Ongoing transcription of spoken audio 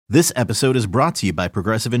This episode is brought to you by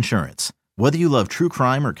Progressive Insurance. Whether you love true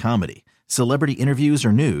crime or comedy, celebrity interviews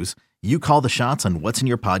or news, you call the shots on what's in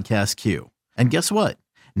your podcast queue. And guess what?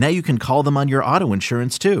 Now you can call them on your auto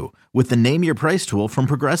insurance too with the Name Your Price tool from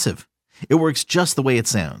Progressive. It works just the way it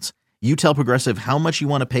sounds. You tell Progressive how much you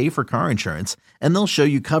want to pay for car insurance, and they'll show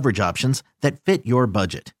you coverage options that fit your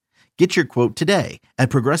budget. Get your quote today at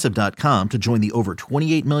Progressive.com to join the over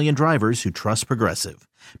 28 million drivers who trust Progressive.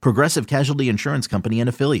 Progressive Casualty Insurance Company and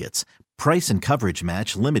Affiliates. Price and coverage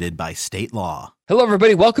match limited by state law. Hello,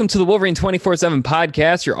 everybody. Welcome to the Wolverine 24/7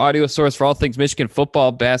 podcast, your audio source for all things Michigan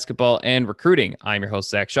football, basketball, and recruiting. I'm your host,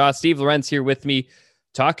 Zach Shaw. Steve Lorenz here with me,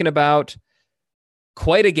 talking about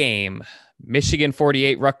quite a game. Michigan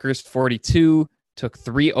 48, Rutgers 42. Took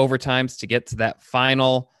 3 overtimes to get to that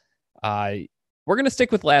final. We're going to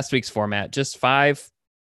stick with last week's format, just 5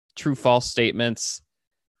 true-false statements,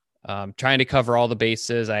 trying to cover all the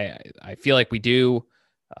bases. I feel like we do.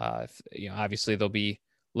 Obviously, there'll be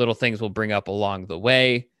little things we'll bring up along the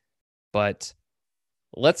way, but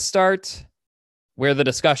let's start where the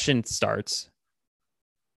discussion starts.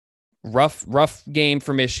 Rough game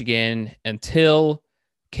for Michigan until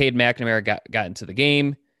Cade McNamara got into the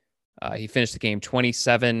game. He finished the game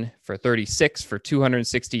 27 for 36 for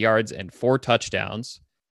 260 yards and 4 touchdowns.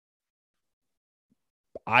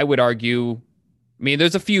 I would argue,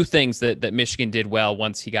 there's a few things that Michigan did well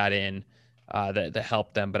once he got in that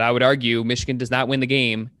helped them, but I would argue Michigan does not win the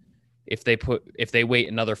game if they wait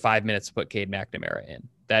another 5 minutes to put Cade McNamara in.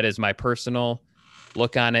 That is my personal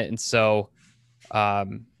look on it. And so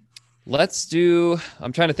I'm trying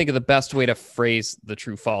to think of the best way to phrase the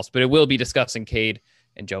true false, but it will be discussing Cade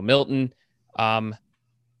and Joe Milton.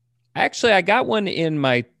 Actually, I got one in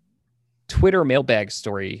my Twitter mailbag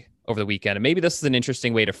story over the weekend, and maybe this is an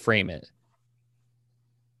interesting way to frame it.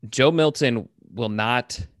 Joe Milton will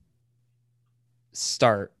not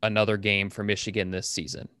start another game for Michigan this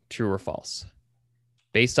season. True or false?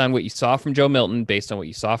 Based on what you saw from Joe Milton, based on what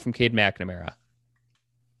you saw from Cade McNamara.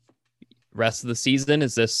 Rest of the season,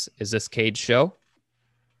 is this Cade's show?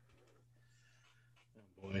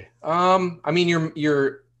 I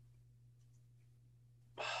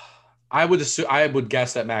would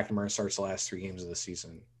guess that McNamara starts the last 3 games of the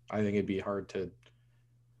season. I think it'd be hard to.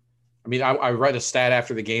 I read a stat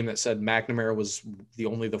after the game that said McNamara was the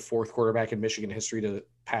 4th quarterback in Michigan history to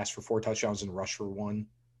pass for 4 touchdowns and rush for 1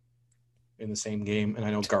 in the same game. And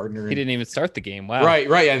I know Gardner. He didn't even start the game. Wow. Right.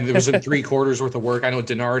 And there was 3 quarters worth of work. I know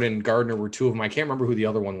Denard and Gardner were 2 of them. I can't remember who the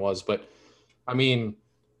other one was, but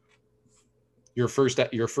your first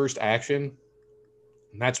action,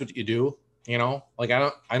 and that's what you do, I don't, we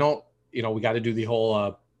got to do the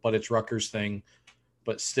whole, but it's Rutgers thing,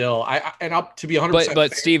 but still up to be 100%.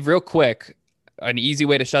 But Steve, real quick, an easy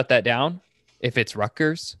way to shut that down. If it's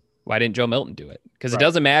Rutgers, why didn't Joe Milton do it? Because It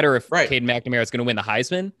doesn't matter if Cade McNamara is going to win the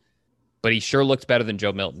Heisman, but he sure looked better than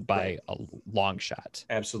Joe Milton by a long shot.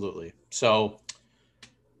 Absolutely. So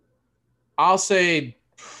I'll say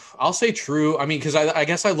true. Because I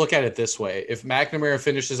guess I look at it this way. If McNamara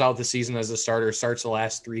finishes out the season as a starter, starts the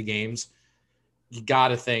last 3 games, you got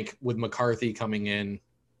to think with McCarthy coming in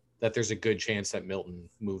that there's a good chance that Milton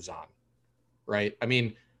moves on, right?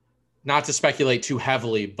 Not to speculate too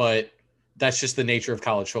heavily, but that's just the nature of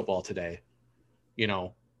college football today,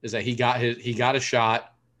 is that he got a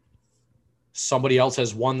shot. Somebody else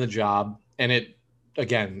has won the job. And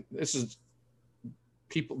this is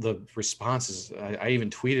people, the responses, I even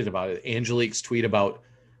tweeted about it. Angelique's tweet about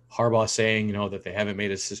Harbaugh saying, that they haven't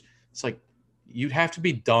made it. It's like, you'd have to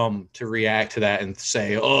be dumb to react to that and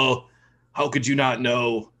say, oh, how could you not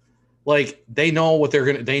know? Like, they know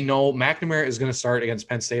they know McNamara is going to start against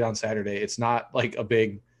Penn State on Saturday. It's not like a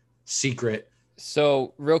big secret.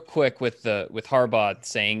 So real quick with Harbaugh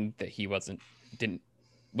saying that he wasn't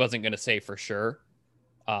going to say for sure.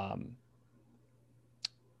 And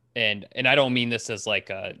I don't mean this as like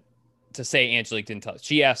to say Angelique didn't tell.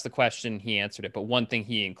 She asked the question, he answered it. But one thing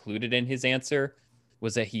he included in his answer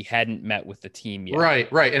was that he hadn't met with the team yet.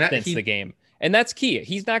 Right. And since the game. And that's key.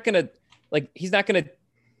 He's not going to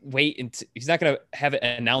wait and he's not going to have it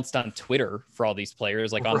announced on Twitter for all these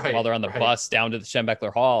players, while they're on the bus down to the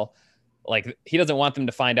Schembechler Hall. Like, he doesn't want them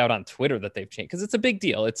to find out on Twitter that they've changed, because it's a big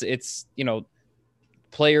deal. It's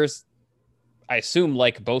players, I assume,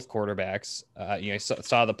 like both quarterbacks, I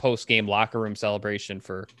saw the post-game locker room celebration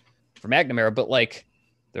for McNamara, but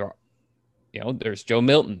there's Joe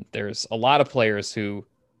Milton. There's a lot of players who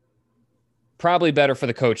probably better for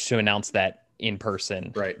the coach to announce that in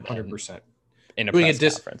person. Right. 100%. In a press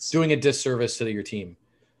conference. Doing a disservice to your team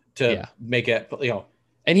to make it,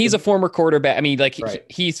 And he's a former quarterback.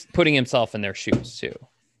 He's putting himself in their shoes too.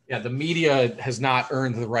 Yeah, the media has not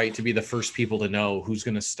earned the right to be the first people to know who's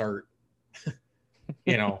going to start,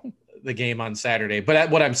 the game on Saturday. But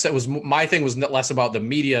what I'm saying was my thing was less about the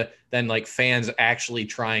media than like fans actually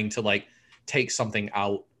trying to like take something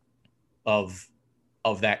out of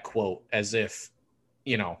that quote, as if,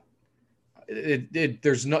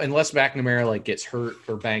 there's no, unless McNamara like gets hurt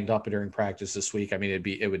or banged up during practice this week. I mean,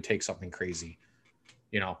 it would take something crazy.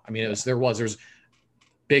 There's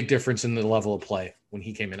big difference in the level of play when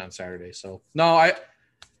he came in on Saturday. So no,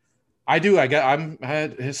 I do. I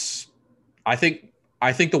think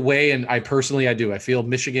the way, and I personally, I feel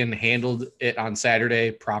Michigan handled it on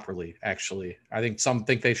Saturday properly. Actually, I think some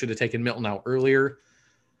think they should have taken Milton out earlier.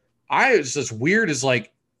 It's just weird is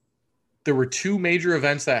like, there were two major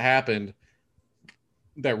events that happened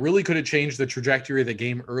that really could have changed the trajectory of the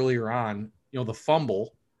game earlier on. The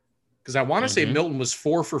fumble, because I want to say Milton was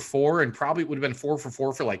 4 for 4 and probably would have been 4 for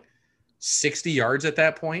 4 for like 60 yards at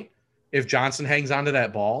that point if Johnson hangs onto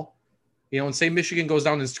that ball. And say Michigan goes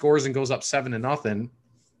down and scores and goes up 7-0.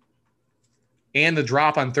 And the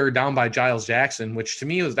drop on third down by Giles Jackson, which to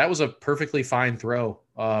me was a perfectly fine throw,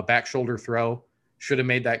 back shoulder throw. Should have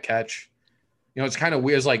made that catch. It's kind of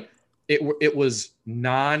weird. It's like it was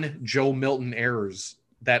non-Joe Milton errors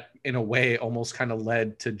that in a way almost kind of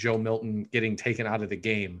led to Joe Milton getting taken out of the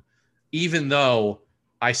game, even though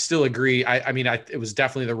I still agree. It was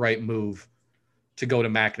definitely the right move to go to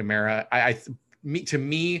McNamara. To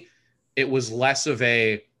me, it was less of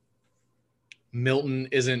a Milton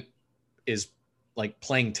is like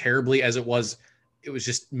playing terribly as it was. It was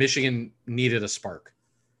just Michigan needed a spark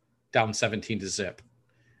down 17-0.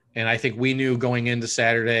 And I think we knew going into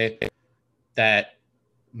Saturday that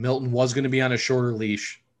Milton was going to be on a shorter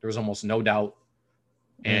leash. There was almost no doubt.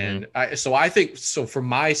 And I think from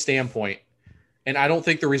my standpoint, and I don't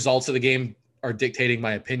think the results of the game are dictating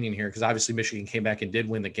my opinion here, because obviously Michigan came back and did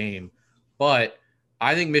win the game, but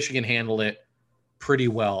I think Michigan handled it pretty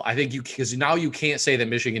well. I think because now you can't say that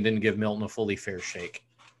Michigan didn't give Milton a fully fair shake,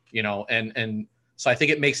 and so I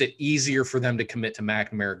think it makes it easier for them to commit to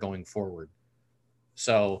McNamara going forward.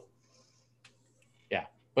 So, yeah,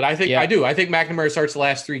 but I think I think McNamara starts the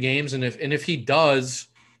last 3 games, and if he does,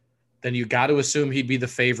 then you got to assume he'd be the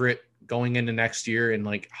favorite going into next year. And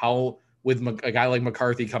like how with a guy like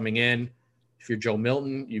McCarthy coming in, if you're Joe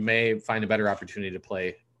Milton, you may find a better opportunity to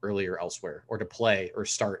play earlier elsewhere, or to play or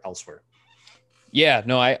start elsewhere. Yeah,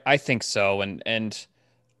 no, I think so. And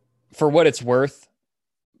for what it's worth,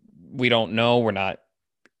 we don't know. We're not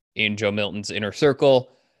in Joe Milton's inner circle.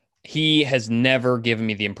 He has never given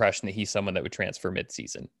me the impression that he's someone that would transfer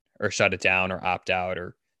midseason or shut it down or opt out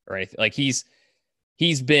or anything. Like he's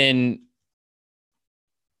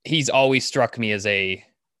always struck me as a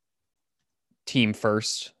team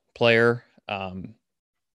first player.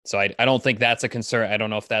 So I don't think that's a concern. I don't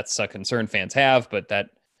know if that's a concern fans have, but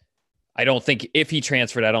that I don't think if he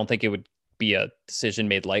transferred, I don't think it would be a decision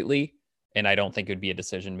made lightly. And I don't think it would be a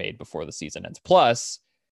decision made before the season ends. Plus,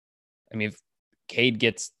 I mean, if Cade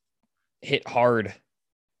gets hit hard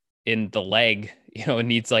in the leg, it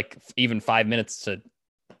needs like even 5 minutes to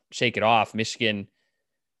shake it off. Michigan,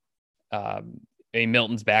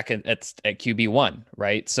 Milton's back at QB1,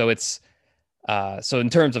 right? So it's, so in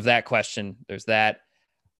terms of that question, there's that.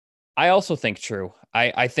 I also think true.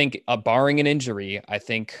 I think barring an injury, I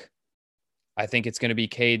think it's going to be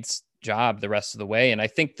Cade's job the rest of the way. And I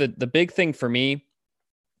think the big thing for me,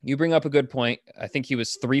 you bring up a good point. I think he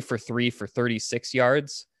was 3 for 3 for 36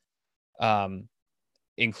 yards,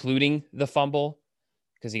 including the fumble,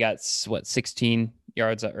 because he got 16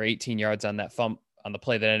 yards or 18 yards on that on the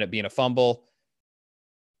play that ended up being a fumble.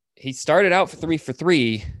 He started out for 3 for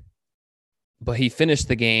 3, but he finished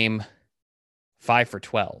the game 5 for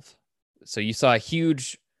 12. So you saw a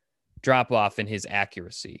huge drop off in his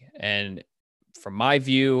accuracy. And from my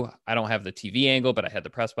view, I don't have the TV angle, but I had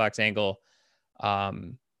the press box angle.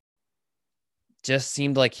 Just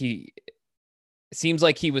seemed like he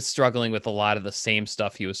was struggling with a lot of the same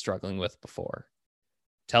stuff he was struggling with before.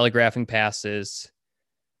 Telegraphing passes,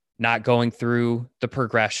 not going through the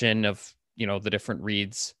progression of, the different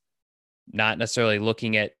reads, not necessarily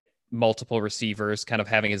looking at multiple receivers, kind of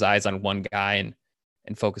having his eyes on one guy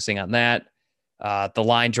and focusing on that. The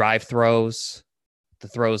line drive throws, the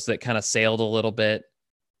throws that kind of sailed a little bit.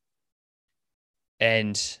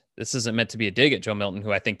 And this isn't meant to be a dig at Joe Milton,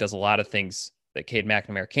 who I think does a lot of things that Cade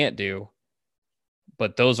McNamara can't do.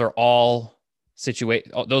 But those are all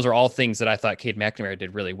things that I thought Cade McNamara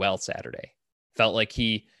did really well Saturday. Felt like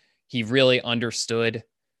he really understood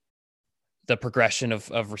the progression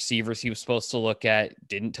of receivers he was supposed to look at,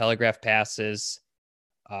 didn't telegraph passes.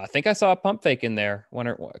 I think I saw a pump fake in there one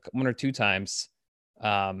or two times.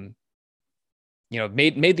 Made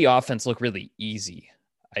the offense look really easy.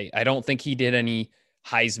 I don't think he did any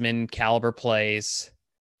Heisman caliber plays.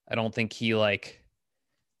 I don't think he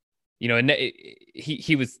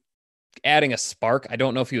he was adding a spark. I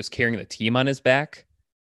don't know if he was carrying the team on his back.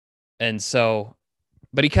 And so,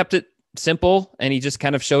 but he kept it simple and he just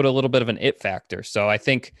kind of showed a little bit of an it factor. So I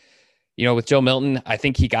think, with Joe Milton, I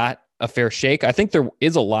think he got a fair shake. I think there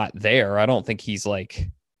is a lot there. I don't think he's I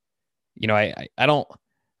don't,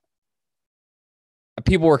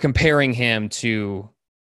 people were comparing him to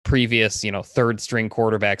previous, third string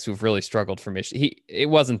quarterbacks who've really struggled for Michigan. It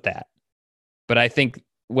wasn't that, but I think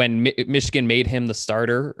when Michigan made him the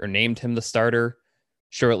starter or named him the starter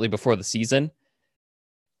shortly before the season,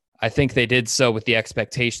 I think they did so with the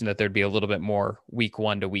expectation that there'd be a little bit more week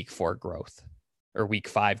 1 to week 4 growth, or week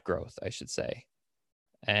 5 growth, I should say.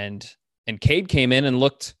 And Cade came in and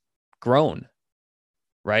looked grown,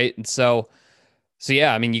 right? And so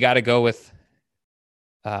yeah, I mean, you got to go with,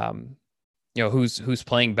 who's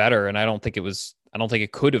playing better. And I don't think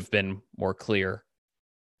it could have been more clear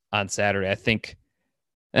on Saturday. I think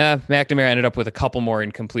McNamara ended up with a couple more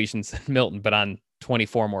incompletions than Milton, but on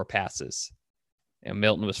 24 more passes. And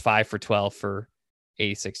Milton was 5 for 12 for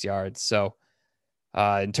 86 yards. So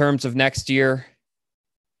in terms of next year,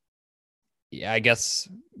 I guess,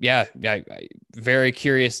 very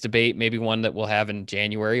curious debate, maybe one that we'll have in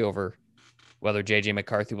January over whether JJ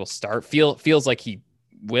McCarthy will start. Feels like he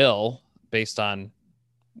will based on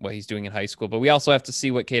what he's doing in high school, but we also have to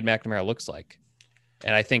see what Cade McNamara looks like.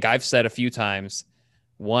 And I think I've said a few times,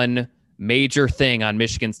 one major thing on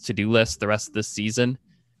Michigan's to-do list the rest of this season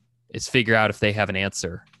is figure out if they have an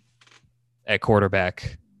answer at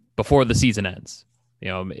quarterback before the season ends.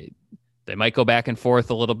 They might go back and forth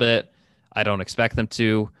a little bit. I don't expect them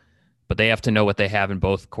to, but they have to know what they have in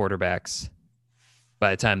both quarterbacks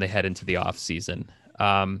by the time they head into the off season.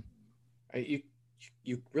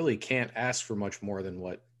 You really can't ask for much more than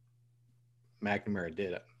what McNamara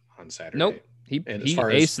did on Saturday. Nope. He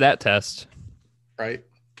aced that test. Right.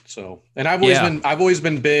 So, and I've always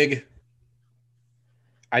been big.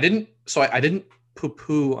 I didn't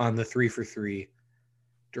poo-poo on the 3-for-3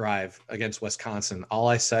 drive against Wisconsin. All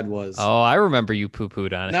I said was, I remember you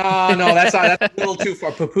poo-pooed on it. No, that's a little too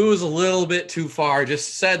far. Poo-poo is a little bit too far.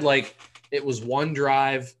 Just said it was one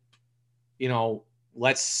drive.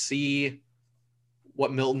 Let's see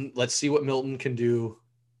what Milton can do,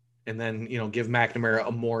 and then give McNamara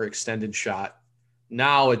a more extended shot.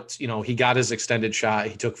 Now it's he got his extended shot.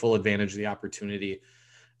 He took full advantage of the opportunity.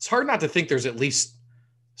 It's hard not to think there's at least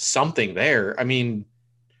something there. I mean,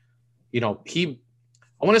 I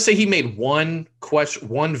want to say he made one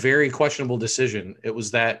very questionable decision. It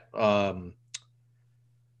was that was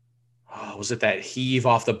it that heave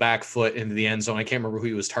off the back foot into the end zone? I can't remember who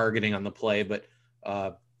he was targeting on the play, but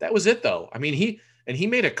that was it though. I mean, he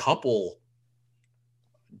made a couple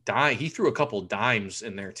he threw a couple dimes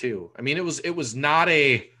in there too. I mean, I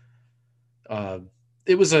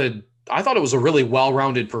thought it was a really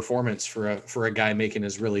well-rounded performance for a guy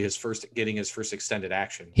getting his first extended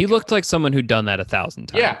action. He looked like someone who'd done that 1,000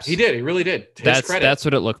 times. Yeah, he did. He really did. That's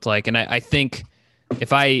what it looked like. And I think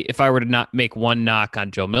if I were to not make one knock on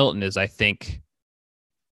Joe Milton is I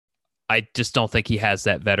just don't think he has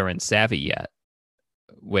that veteran savvy yet,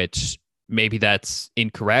 which maybe that's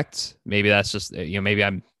incorrect. Maybe that's just, maybe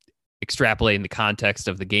I'm extrapolating the context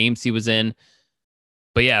of the games he was in.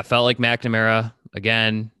 But yeah, it felt like McNamara,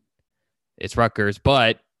 again, it's Rutgers,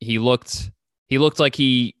 but he looked like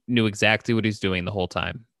he knew exactly what he's doing the whole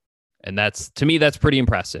time. And to me, that's pretty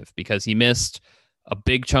impressive because he missed a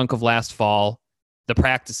big chunk of last fall, the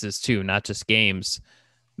practices too, not just games.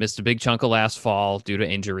 Missed a big chunk of last fall due to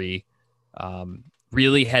injury.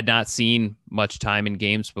 Really had not seen much time in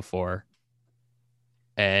games before.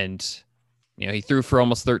 And, he threw for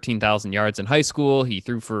almost 13,000 yards in high school. He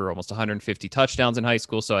threw for almost 150 touchdowns in high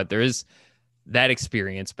school. So there is that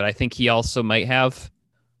experience, but I think he also might have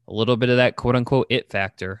a little bit of that quote unquote it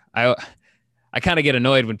factor. I kind of get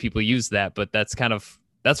annoyed when people use that, but that's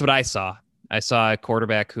what I saw. I saw a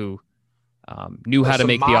quarterback who knew how to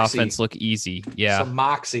make the offense look easy. Yeah. Some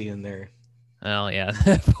moxie in there. Well,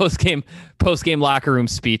 yeah. post game locker room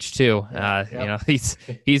speech too. Yep.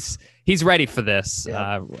 He's ready for this.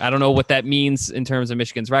 Yep. I don't know what that means in terms of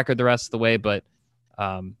Michigan's record the rest of the way, but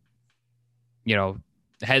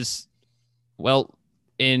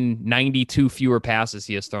in 92 fewer passes,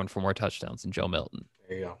 he has thrown for more touchdowns than Joe Milton.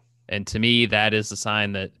 There you go. And to me, that is a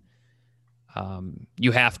sign that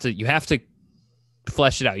you have to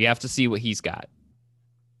flesh it out. You have to see what he's got.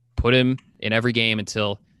 Put him in every game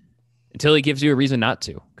until until he gives you a reason not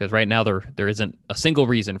to, because right now there isn't a single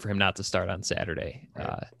reason for him not to start on Saturday.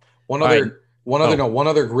 Right. One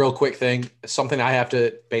other real quick thing, something I have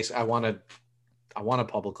to I want to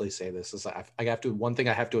publicly say this is one thing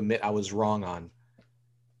I have to admit I was wrong on.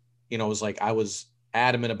 It was like I was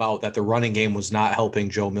adamant about that the running game was not helping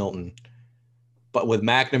Joe Milton, but with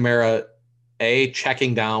McNamara, A,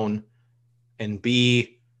 checking down, and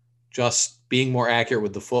B, just being more accurate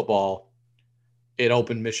with the football, it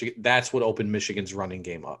opened Michigan. That's what opened Michigan's running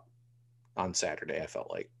game up on Saturday. I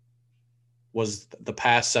felt like was the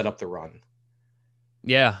pass set up the run.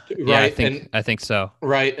 Yeah, right. Yeah, I think so.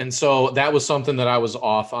 Right, and so that was something that I was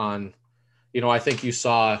off on. I think you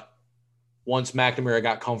saw once McNamara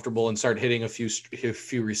got comfortable and started hitting a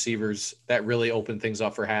few receivers, that really opened things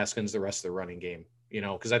up for Haskins the rest of the running game.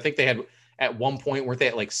 Because I think they had at one point, weren't they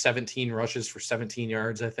at like 17 rushes for 17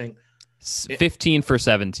 yards? I think 15 for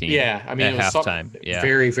 17. Yeah, I mean, at it was halftime. Yeah,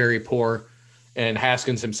 very, very poor. And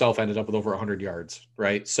Haskins himself ended up with over 100 yards,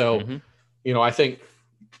 right? So, I think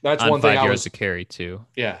that's on one thing 5 I yards was to carry too.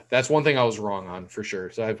 Yeah, that's one thing I was wrong on for sure.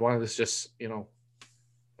 So I wanted to just, not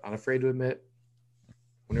afraid to admit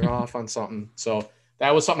when you're off on something. So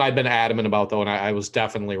that was something I'd been adamant about, though, and I was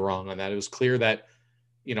definitely wrong on that. It was clear that,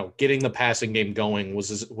 getting the passing game going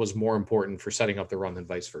was more important for setting up the run than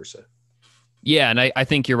vice versa. Yeah, and I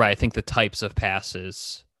think you're right. I think the types of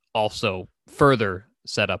passes also further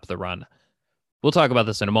set up the run. We'll talk about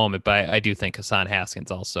this in a moment, but I do think Hassan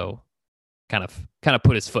Haskins also kind of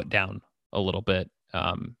put his foot down a little bit.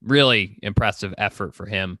 Really impressive effort for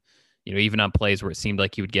him. Even on plays where it seemed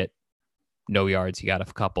like he would get no yards, he got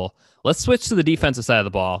a couple. Let's switch to the defensive side of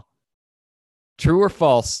the ball. True or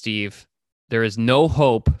false, Steve? There is no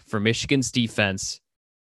hope for Michigan's defense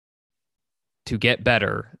to get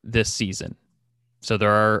better this season. So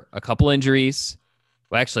there are a couple injuries.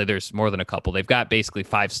 Well, actually, there's more than a couple. They've got basically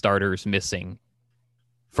 5 starters missing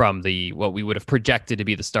from what we would have projected to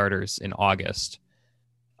be the starters in August.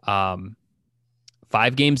 5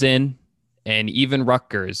 games in, and even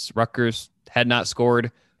Rutgers had not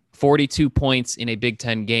scored 42 points in a Big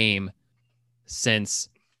Ten game since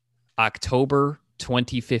October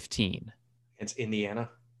 2015. It's Indiana.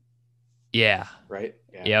 Yeah. Right?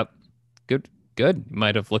 Yeah. Yep. Good. You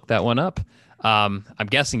might have looked that one up. I'm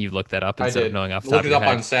guessing you looked that up instead of knowing off the top of your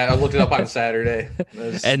head. I looked it up on Saturday.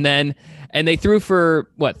 And they threw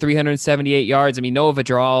for 378 yards. I mean, Noah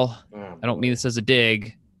Vidral, I don't mean this as a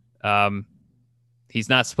dig. He's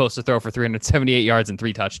not supposed to throw for 378 yards and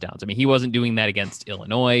 3 touchdowns. I mean, he wasn't doing that against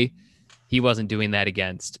Illinois. He wasn't doing that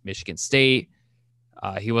against Michigan State.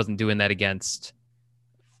 He wasn't doing that against,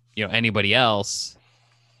 anybody else.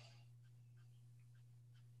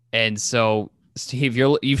 And so, Steve,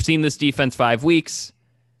 you've seen this defense 5 weeks.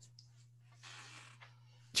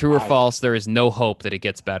 True or false, there is no hope that it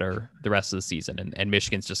gets better the rest of the season, and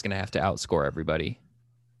Michigan's just going to have to outscore everybody.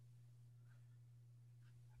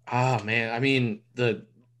 Oh, man. I mean, the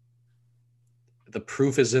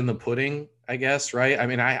proof is in the pudding, I guess, right? I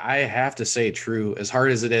mean, I have to say true, as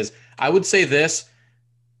hard as it is. I would say this,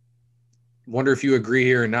 wonder if you agree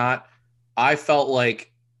here or not. I felt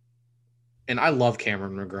like, and I love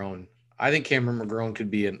Cameron McGrone. I think Cameron McGrone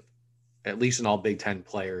could be at least an all Big Ten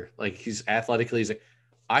player. Like, he's athletically,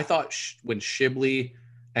 I thought when Shibley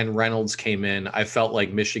and Reynolds came in, I felt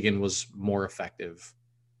like Michigan was more effective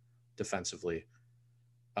defensively.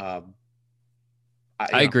 I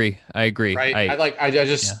agree. Right.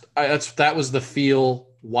 That was the feel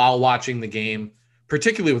while watching the game,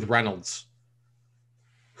 particularly with Reynolds,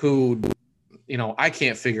 who, I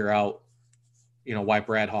can't figure out, why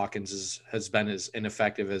Brad Hawkins has been as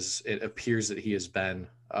ineffective as it appears that he has been.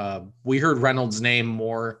 We heard Reynolds' name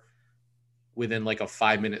more within like a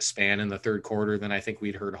 5-minute span in the third quarter than I think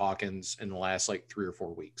we'd heard Hawkins in the last 3 or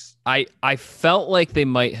 4 weeks. I felt like they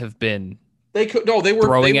might have been they were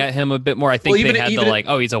throwing at him a bit more. I think they had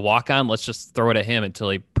he's a walk-on. Let's just throw it at him until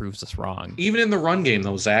he proves us wrong. Even in the run game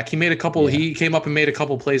though, Zach, he made a couple. Yeah. He came up and made a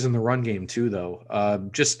couple plays in the run game too, though.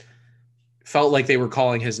 Just felt like they were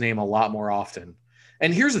calling his name a lot more often.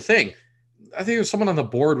 And here's the thing. I think there was someone on the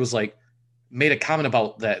board made a comment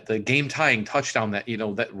about that the game tying touchdown that,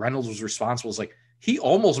 that Reynolds was responsible. Is he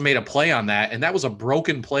almost made a play on that. And that was a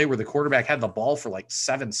broken play where the quarterback had the ball for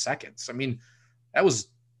 7 seconds. I mean, that was,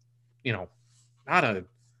 not a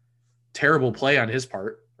terrible play on his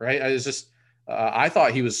part, right? I was just, I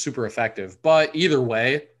thought he was super effective, but either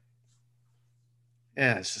way,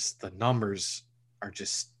 yeah, it's just the numbers are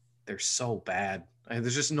they're so bad.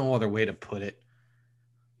 There's just no other way to put it.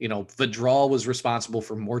 Vidral was responsible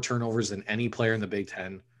for more turnovers than any player in the Big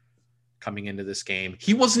Ten coming into this game.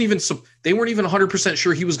 They weren't even 100%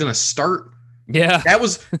 sure he was going to start Yeah. That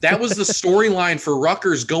was the storyline for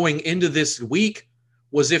Rutgers going into this week,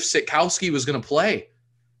 was if Sitkowski was going to play,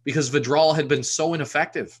 because Vidral had been so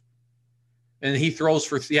ineffective. And he throws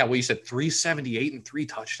for, what you said, 378 and 3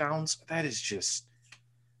 touchdowns. That is just,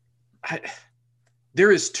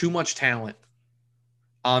 there is too much talent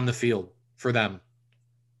on the field for them,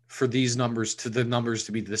 for these numbers to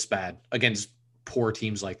be this bad against poor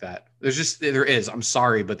teams like that. There is. I'm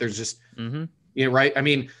sorry, but there's just, right? I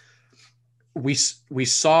mean, we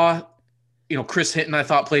saw, Chris Hinton, I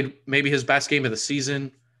thought, played maybe his best game of the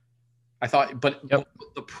season. I thought, but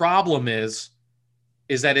the problem is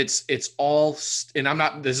that it's all,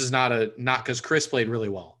 and this is not because Chris played really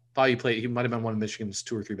well. Thought he might have been one of Michigan's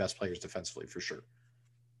 2 or 3 best players defensively for sure.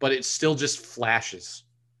 But it's still just flashes.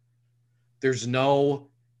 There's no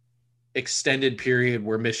extended period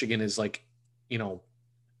where Michigan is like,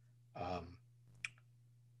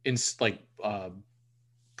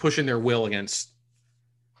 pushing their will against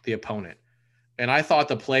the opponent. And I thought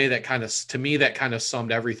the play that kind of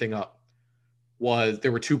summed everything up was,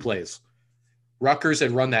 there were 2 plays. Rutgers had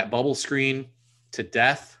run that bubble screen to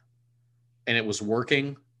death and it was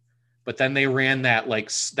working, but then they ran that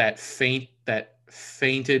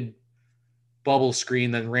fainted bubble screen,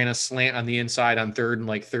 then ran a slant on the inside on 3rd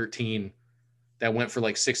and 13 that went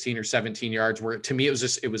for 16 or 17 yards, where to me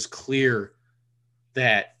it was clear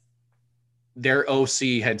that their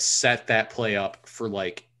OC had set that play up for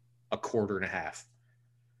a quarter and a half.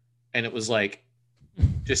 And it was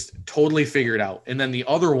just totally figured out. And then the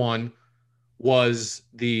other one was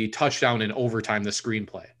the touchdown in overtime, the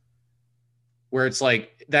screenplay, where it's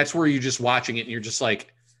that's where you're just watching it and you're just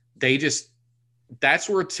that's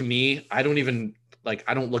where, to me, I don't even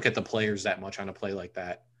I don't look at the players that much on a play like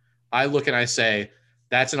that. I look and I say,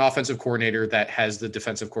 that's an offensive coordinator that has the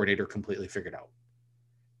defensive coordinator completely figured out.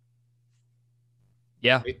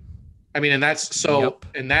 Yeah. I mean, and that's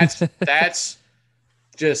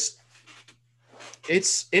just,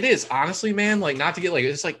 it is honestly, man, not to get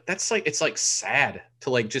it's sad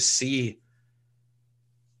to just see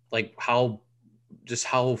how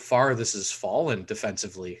far this has fallen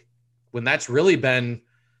defensively, when that's really been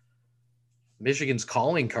Michigan's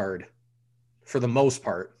calling card for the most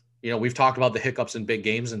part. We've talked about the hiccups in big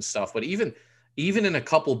games and stuff, but even in a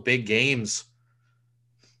couple big games,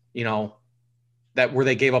 that where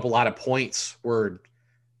they gave up a lot of points, where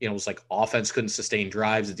it was offense couldn't sustain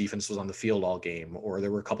drives, the defense was on the field all game, or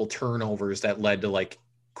there were a couple turnovers that led to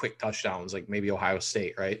quick touchdowns, maybe Ohio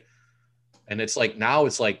State, right? And it's now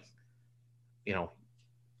it's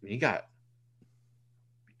you got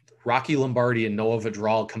Rocky Lombardi and Noah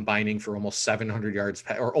Vidral combining for almost 700 yards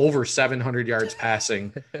or over 700 yards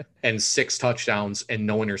passing and 6 touchdowns and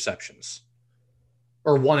no interceptions.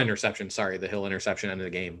 Or 1 interception, sorry, the Hill interception ended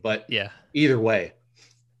the game. But either way,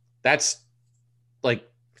 that's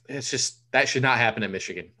it's just, that should not happen at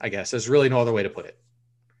Michigan, I guess. There's really no other way to put it.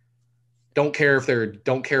 Don't care if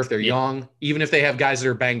they're young, even if they have guys that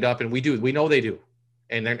are banged up, and we know they do.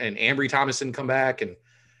 And Ambry Thomas didn't come back, and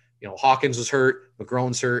Hawkins was hurt,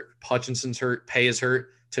 McGrone's hurt, Hutchinson's hurt, Pay is hurt.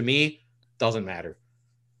 To me, doesn't matter.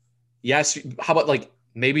 Yes, how about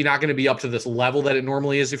maybe not going to be up to this level that it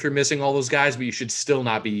normally is if you're missing all those guys, but you should still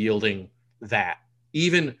not be yielding that.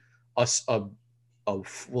 Even we'll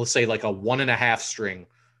say a 1.5 string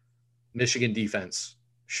Michigan defense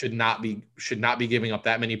should not be giving up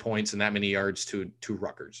that many points and that many yards to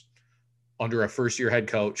Rutgers under a first-year head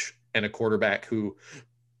coach and a quarterback who,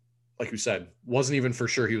 like you said, wasn't even for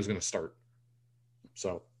sure he was going to start.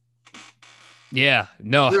 So, yeah,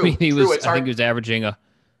 no, I mean, I think he was averaging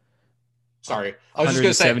Sorry, I was just going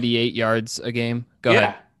to say 178 yards a game. Go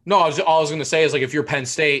ahead. No, all I was going to say is if you're Penn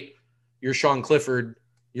State, you're Sean Clifford,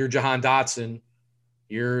 you're Jahan Dotson,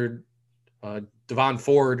 you're Devon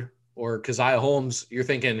Ford or Keziah Holmes, you're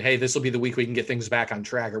thinking, hey, this will be the week we can get things back on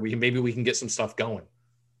track, or maybe we can get some stuff going.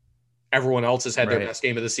 Everyone else has had their best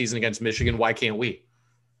game of the season against Michigan. Why can't we?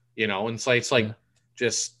 And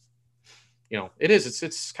just, it is.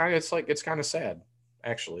 It's kind of sad,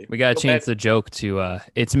 actually. We got to change the joke to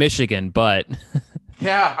it's Michigan, but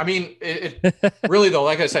yeah, I mean, it really though,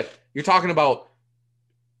 like I said, you're talking about,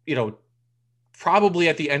 probably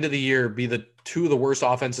at the end of the year be the 2 of the worst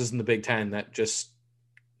offenses in the Big Ten that just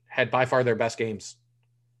had by far their best games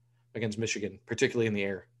against Michigan, particularly in the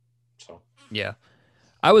air. So yeah.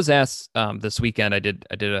 I was asked this weekend, I did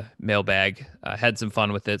a mailbag, had some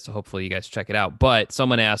fun with it, so hopefully you guys check it out. But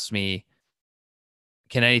someone asked me,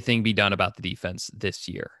 can anything be done about the defense this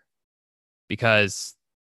year? Because,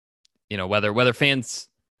 whether fans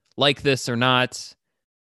like this or not,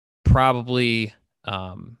 probably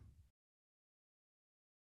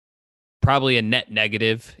probably a net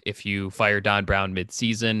negative if you fire Don Brown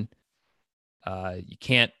midseason. You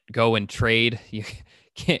can't go and trade. You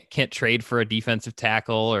can't trade for a defensive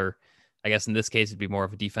tackle, or I guess in this case it'd be more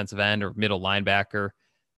of a defensive end or middle linebacker.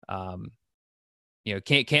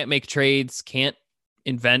 Can't make trades, can't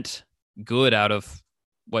invent good out of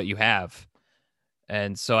what you have.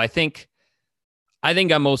 And so I think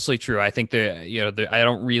I'm mostly true. I think I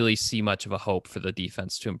don't really see much of a hope for the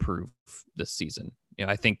defense to improve this season.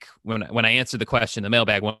 I think when I answered the question, the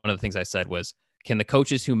mailbag, one of the things I said was, can the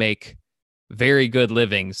coaches who make very good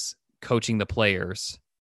livings coaching the players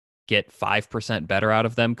get 5% better out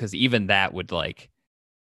of them? Because even that would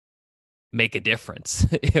make a difference,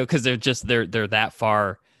 because they're that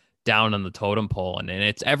far down on the totem pole, and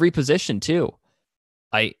it's every position too.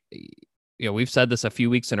 We've said this a few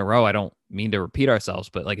weeks in a row. I don't mean to repeat ourselves,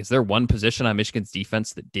 but is there one position on Michigan's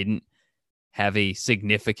defense that didn't have a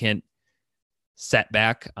significant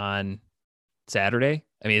setback on Saturday?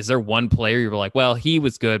 I mean, is there one player you were like, well, he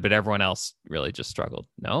was good, but everyone else really just struggled?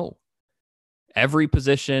 No. Every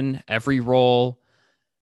position, every role.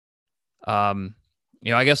 I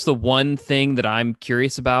guess the one thing that I'm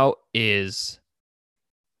curious about is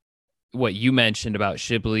what you mentioned about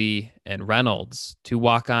Shibley and Reynolds, 2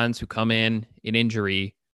 walk-ons who come in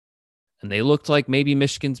injury, and they looked like maybe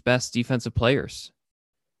Michigan's best defensive players.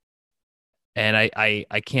 And I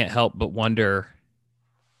can't help but wonder.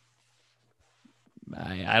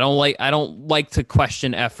 I don't like to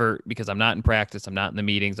question effort, because I'm not in practice, I'm not in the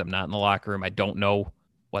meetings, I'm not in the locker room. I don't know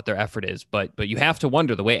what their effort is, but you have to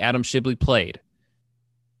wonder the way Adam Shibley played.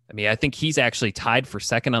 I mean, I think he's actually tied for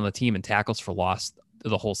second on the team in tackles for loss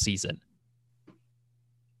the whole season,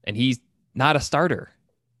 and he's not a starter.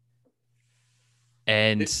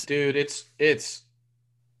 And dude, it's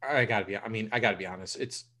I gotta be honest.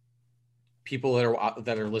 It's people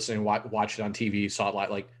that are listening, watch it on TV, saw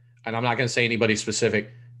it and I'm not going to say anybody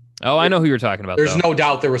specific. Oh, I know who you're talking about. There's no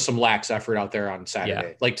doubt there was some lax effort out there on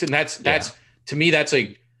Saturday. Yeah. To me, that's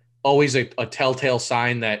always a telltale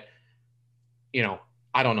sign that,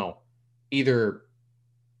 I don't know, either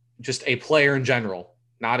just a player in general,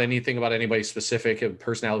 not anything about anybody specific,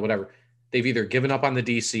 personality, whatever. They've either given up on the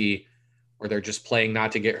DC, or they're just playing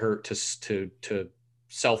not to get hurt, to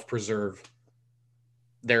self-preserve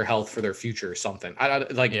their health for their future or something. You're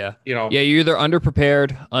either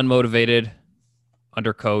underprepared, unmotivated,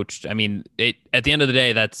 undercoached. I mean, at the end of the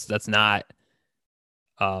day, that's not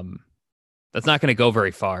going to go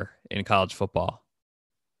very far in college football.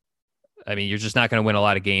 I mean, you're just not going to win a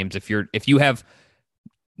lot of games if you have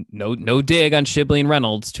no dig on Shibley and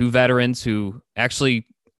Reynolds, 2 veterans who actually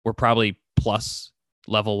were probably plus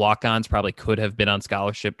level walk-ons, probably could have been on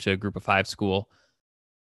scholarship to a Group of 5 school.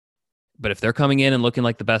 But if they're coming in and looking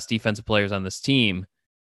like the best defensive players on this team,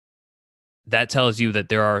 that tells you that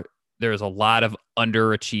there is a lot of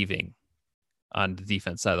underachieving on the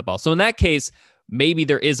defense side of the ball. So in that case, maybe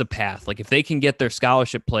there is a path. If they can get their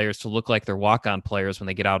scholarship players to look like their walk-on players when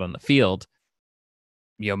they get out on the field,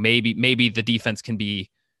 maybe the defense can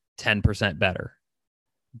be 10% better.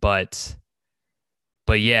 But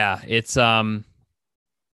yeah, it's 5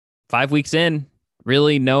 weeks in,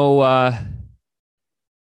 really no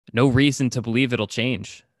reason to believe it'll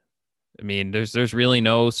change. I mean, there's really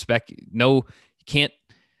you can't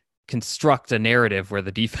construct a narrative where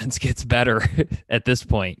the defense gets better at this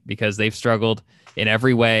point, because they've struggled in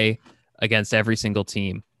every way against every single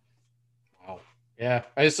team. Wow. Yeah.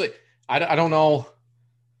 I don't know.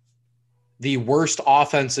 The worst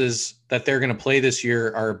offenses that they're going to play this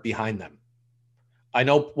year are behind them. I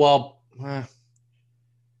know. Well,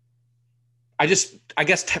 I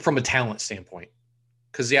guess from a talent standpoint,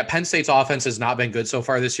 because Penn State's offense has not been good so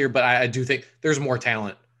far this year, but I do think there's more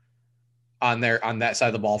talent on that side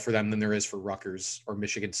of the ball for them than there is for Rutgers or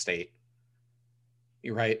Michigan State.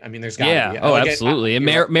 You're right. I mean, there's got to be. Oh, absolutely. And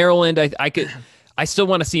Maryland, I still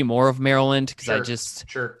want to see more of Maryland,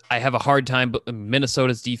 because I have a hard time. But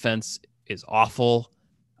Minnesota's defense is awful.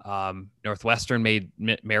 Northwestern made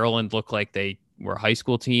Maryland look like they were a high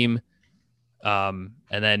school team. And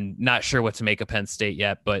then not sure what to make of Penn State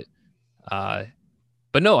yet, but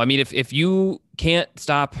no, I mean, if you can't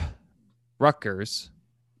stop Rutgers,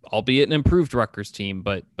 albeit an improved Rutgers team,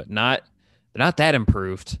 but they're not that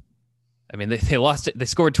improved. I mean, they lost it. They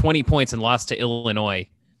scored 20 points and lost to Illinois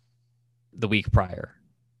the week prior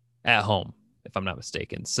at home, if I'm not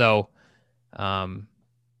mistaken. So,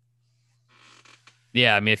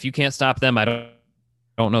 yeah, I mean, if you can't stop them, I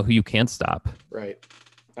don't know who you can stop. Right.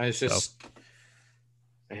 It's just,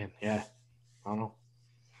 man, yeah, I don't know.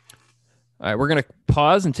 All right, we're going to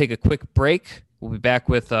pause and take a quick break. We'll be back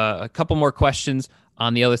with a couple more questions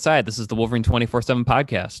on the other side. This is the Wolverine 24/7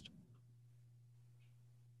 podcast.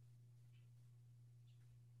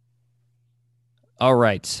 All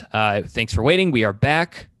right. Thanks for waiting. We are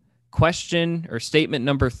back. Question or statement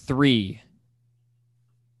number 3.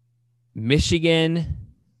 Michigan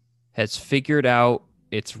has figured out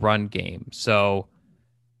its run game. So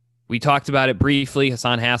we talked about it briefly.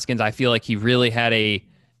 Hassan Haskins, I feel like he really had a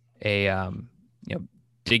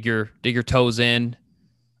dig your toes in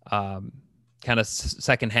kind of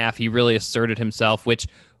second half. He really asserted himself, which,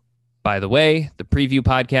 by the way, the preview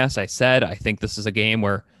podcast, I said, I think this is a game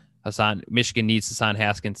where Michigan needs Hassan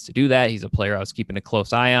Haskins to do that. He's a player I was keeping a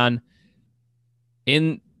close eye on.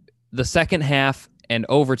 In the second half and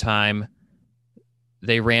overtime,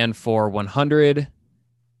 they ran for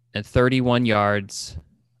 131 yards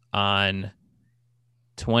on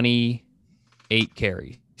 28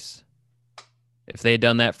 carries. If they had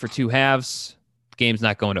done that for 2 halves, the game's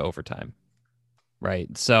not going to overtime,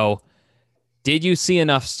 right? So did you see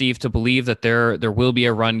enough, Steve, to believe that there will be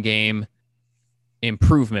a run game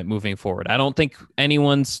improvement moving forward? I don't think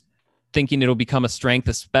anyone's thinking it'll become a strength,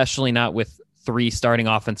 especially not with 3 starting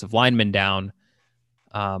offensive linemen down.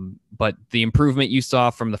 But the improvement you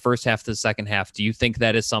saw from the first half to the second half, do you think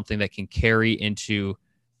that is something that can carry into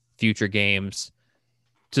future games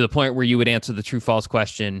to the point where you would answer the true-false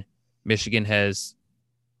question, Michigan has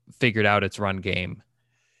figured out its run game?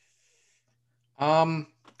 I'm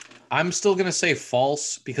still going to say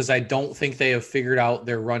false because I don't think they have figured out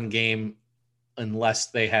their run game unless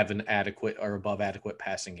they have an adequate or above adequate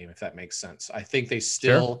passing game, if that makes sense. I think they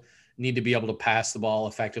still need to be able to pass the ball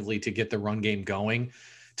effectively to get the run game going.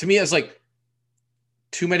 To me, it's like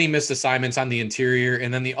too many missed assignments on the interior.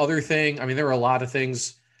 And then the other thing, I mean, there were a lot of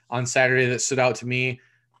things on Saturday that stood out to me.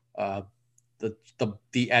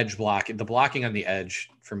 The edge block, the blocking on the edge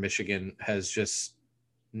for Michigan has just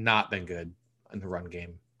not been good in the run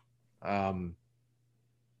game.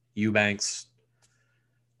 Eubanks,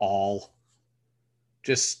 all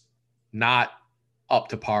just not up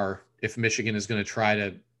to par if Michigan is going to try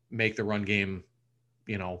to make the run game,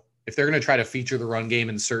 if they're going to try to feature the run game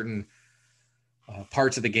in certain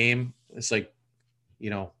parts of the game. It's like,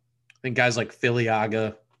 I think guys like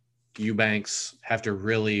Filiaga, Eubanks have to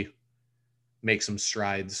really make some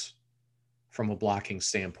strides from a blocking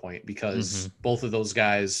standpoint because both of those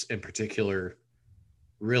guys in particular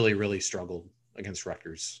really, really struggled against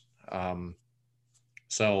Rutgers.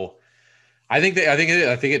 So I think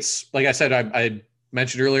it's like I said, I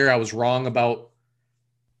mentioned earlier, I was wrong about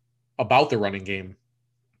the running game,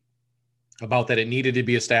 about that it needed to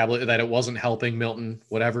be established, that it wasn't helping Milton,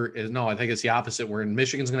 whatever. No, I think it's the opposite, where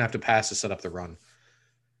Michigan's going to have to pass to set up the run.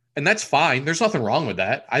 And that's fine. There's nothing wrong with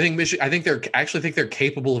that. I think they're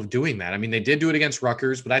capable of doing that. I mean, they did do it against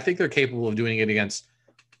Rutgers, but I think they're capable of doing it against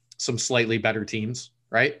some slightly better teams,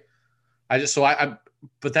 right?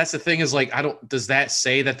 But that's the thing is like, does that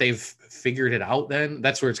say that they've figured it out then?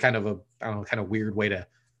 That's where it's kind of kind of weird way to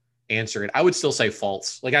answer it. I would still say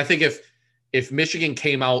false. Like, I think if Michigan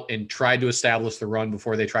came out and tried to establish the run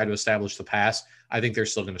before they tried to establish the pass, I think they're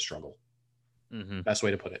still going to struggle. Best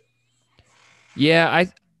way to put it. Yeah,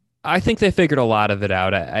 I think they figured a lot of it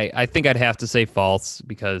out. I think I'd have to say false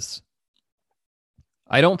because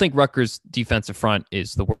I don't think Rutgers' defensive front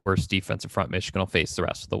is the worst defensive front Michigan will face the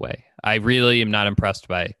rest of the way. I really am not impressed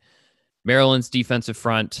by Maryland's defensive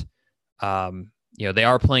front. They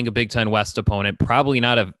are playing a Big Ten West opponent, probably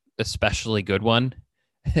not a especially good one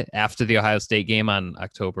after the Ohio State game on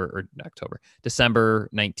December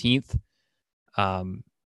 19th.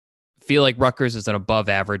 Feel like Rutgers is an above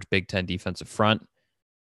average Big Ten defensive front.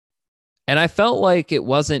 And I felt like it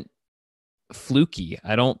wasn't fluky.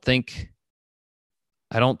 I don't think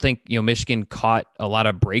Michigan caught a lot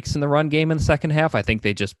of breaks in the run game in the second half. I think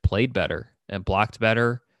they just played better and blocked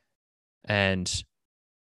better and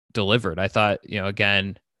delivered. I thought,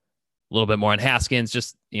 again, a little bit more on Haskins,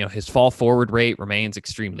 just, his fall forward rate remains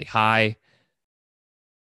extremely high.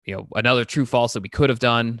 Another true false that we could have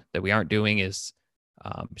done that we aren't doing is,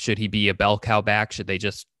 should he be a bell cow back? Should they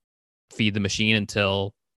just feed the machine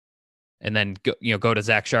and then go to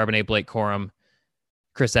Zach Charbonnet, Blake Corum,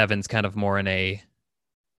 Chris Evans kind of more in a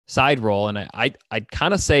side role? And I'd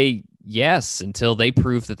kind of say yes until they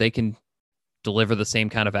prove that they can deliver the same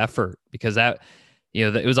kind of effort, because that,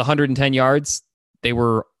 it was 110 yards. They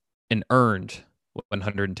were an earned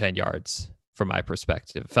 110 yards from my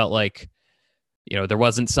perspective. It felt like, there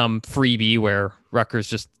wasn't some freebie where Rutgers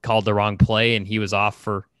just called the wrong play and he was off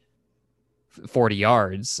for 40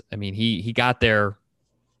 yards. I mean, he got there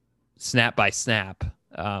snap by snap.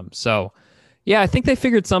 So yeah, I think they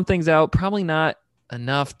figured some things out. Probably not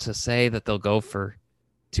enough to say that they'll go for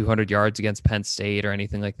 200 yards against Penn State or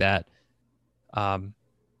anything like that.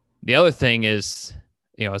 The other thing is,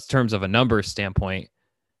 in terms of a numbers standpoint,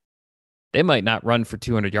 they might not run for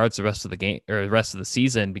 200 yards the rest of the game or the rest of the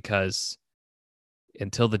season, because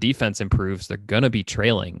until the defense improves, they're going to be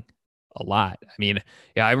trailing a lot. I mean,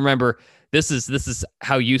 yeah, I remember this is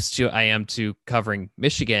how used to I am to covering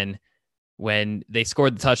Michigan when they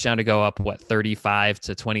scored the touchdown to go up,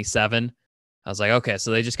 35-27. I was like, okay,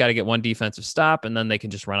 so they just got to get one defensive stop, and then they can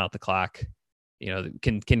just run out the clock.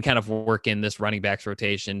 Can kind of work in this running backs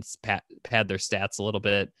rotations, pad their stats a little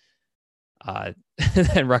bit.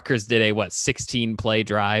 Then Rutgers did a 16 play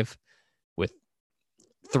drive with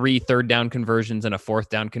 3 third down conversions and a 4th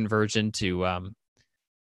down conversion to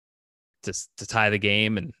tie the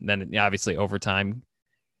game, and then obviously overtime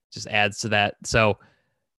just adds to that. So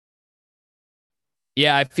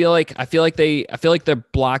yeah, I feel like their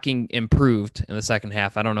blocking improved in the second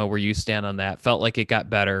half. I don't know where you stand on that. Felt like it got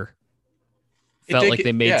better. Felt like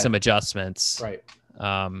they made some adjustments. Right.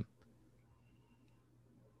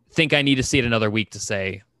 Think I need to see it another week to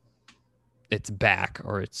say it's back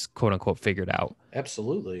or it's quote unquote figured out.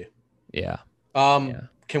 Absolutely. Yeah.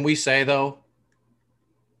 Can we say though,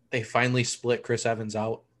 they finally split Chris Evans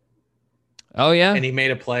out? Oh yeah. And he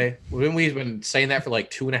made a play. We've been saying that for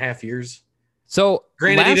like 2.5 years. So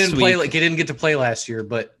granted, he didn't get to play last year,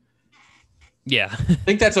 but yeah, I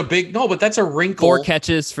think that's that's a wrinkle. 4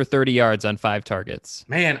 catches for 30 yards on 5 targets.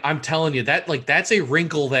 Man, I'm telling you that's a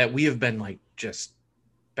wrinkle that we have been just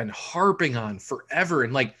been harping on forever.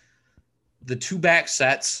 And the 2 back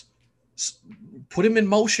sets, put him in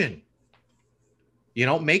motion.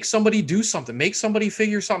 Make somebody do something, make somebody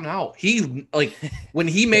figure something out. He when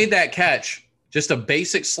he made that catch, just a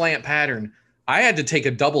basic slant pattern, I had to take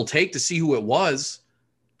a double take to see who it was,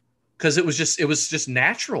 because it was just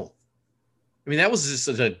natural. I mean, that was just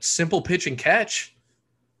a simple pitch and catch.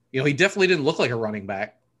 He definitely didn't look like a running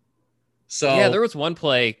back. So yeah, there was one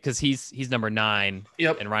play because he's number 9,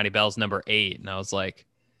 yep, and Ronnie Bell's number 8, and I was like,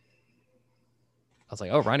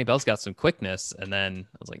 oh, Ronnie Bell's got some quickness, and then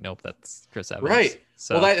I was like, nope, that's Chris Evans. Right.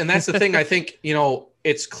 So that's the thing. I think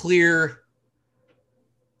it's clear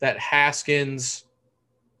that Haskins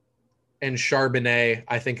and Charbonnet,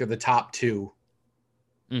 I think, are the top 2.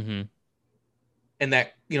 Mm-hmm. And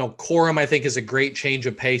that, Corum, I think, is a great change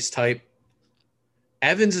of pace type.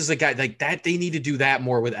 Evans is a guy like that. They need to do that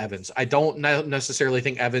more with Evans. I don't necessarily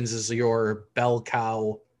think Evans is your bell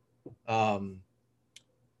cow, bell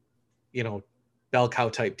cow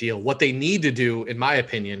type deal. What they need to do, in my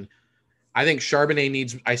opinion, I think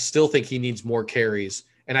I still think he needs more carries.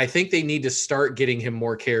 And I think they need to start getting him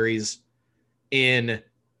more carries in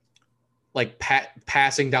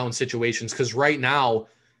passing down situations. Cause right now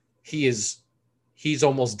he's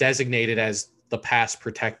almost designated as the pass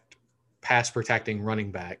protecting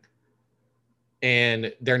running back.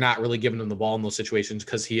 And they're not really giving him the ball in those situations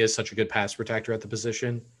because he is such a good pass protector at the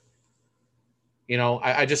position.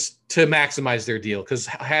 I just, to maximize their deal, because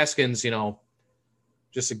Haskins,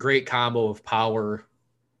 just a great combo of power,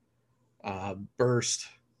 burst,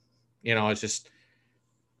 it's just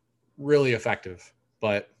really effective.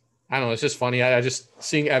 But I don't know, it's just funny. I just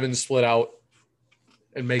seeing Evans split out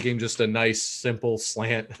and making just a nice, simple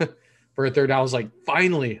slant for a third down. I was like,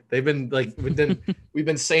 finally, they've been we've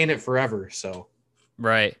been saying it forever. So,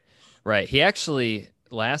 right. He actually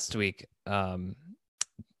last week, I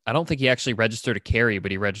don't think he actually registered a carry,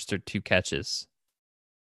 but he registered 2 catches,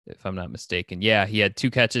 if I'm not mistaken. Yeah, he had 2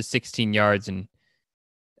 catches, 16 yards, and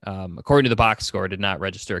according to the box score, did not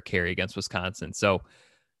register a carry against Wisconsin. So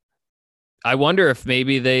I wonder if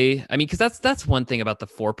maybe because that's one thing about the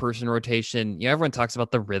 4-person rotation. Everyone talks about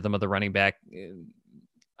the rhythm of the running back.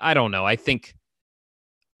 I don't know. I think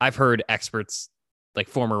I've heard experts, like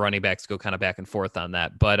former running backs, go kind of back and forth on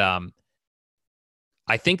that. But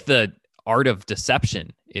I think the art of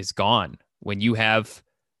deception is gone when you have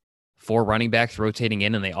 4 running backs rotating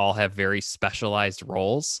in and they all have very specialized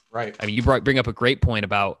roles. Right. I mean, you bring up a great point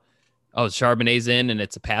about, Charbonnet's in and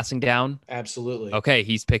it's a passing down. Absolutely. Okay,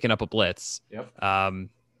 he's picking up a blitz. Yep.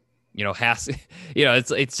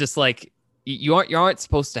 It's just like you aren't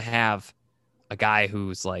supposed to have a guy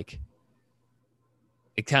who's like,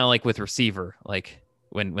 it kind of like with receiver, like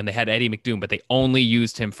when they had Eddie McDoom, but they only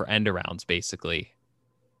used him for end arounds basically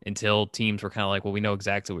until teams were kind of like, well, we know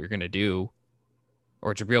exactly what you're going to do.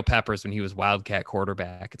 Or Jabril Peppers when he was Wildcat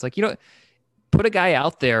quarterback. It's like, put a guy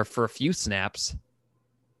out there for a few snaps.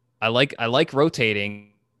 I like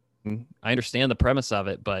rotating. I understand the premise of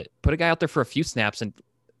it, but put a guy out there for a few snaps and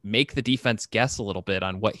make the defense guess a little bit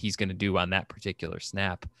on what he's going to do on that particular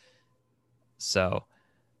snap. So,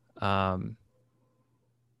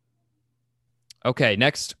 okay,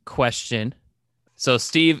 next question. So,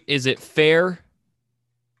 Steve, is it fair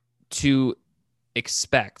to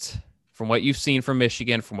expect from what you've seen from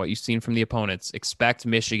Michigan, from what you've seen from the opponents, expect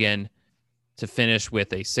Michigan to finish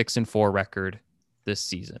with a 6-4 record this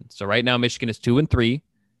season. So right now, Michigan is 2-3.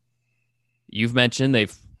 You've mentioned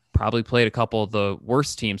they've probably played a couple of the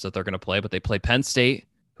worst teams that they're going to play, but they play Penn State,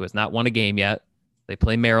 who has not won a game yet. They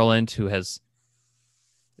play Maryland, they're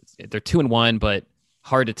 2-1, but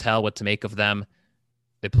hard to tell what to make of them.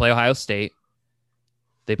 They play Ohio State.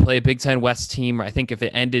 They play a Big Ten West team. I think if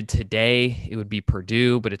it ended today, it would be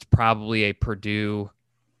Purdue, but it's probably a Purdue,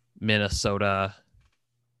 Minnesota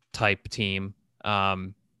type team.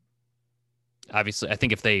 Obviously, I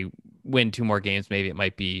think if they win 2 more games, maybe it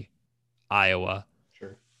might be Iowa.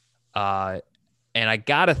 Sure. And I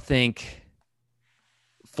got to think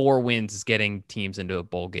 4 wins is getting teams into a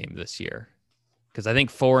bowl game this year. Because I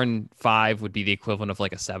think 4-5 would be the equivalent of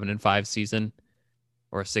like a 7-5 season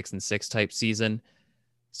or a 6-6 type season.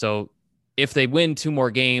 So if they win 2 more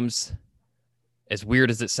games, as weird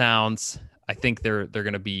as it sounds, I think they're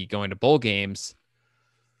going to be going to bowl games.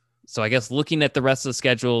 So I guess looking at the rest of the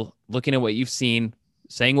schedule, looking at what you've seen,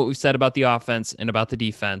 saying what we've said about the offense and about the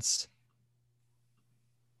defense,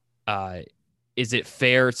 is it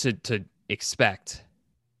fair to expect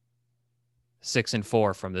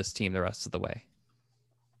 6-4 from this team the rest of the way?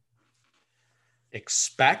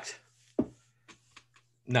 Expect?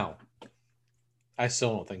 No. I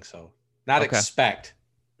still don't think so. Not okay. Expect.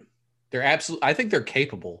 They're absolutely. I think they're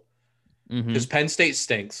capable. Because Penn State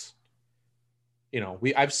stinks.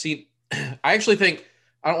 I've seen. I actually think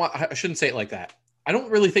I shouldn't say it like that. I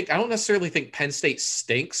don't necessarily think Penn State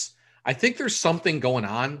stinks. I think there's something going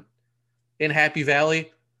on in Happy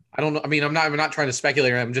Valley. I don't know. I mean, I'm not trying to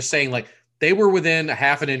speculate. I'm just saying, like, they were within a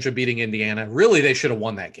half an inch of beating Indiana. Really, they should have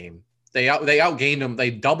won that game. They outgained them.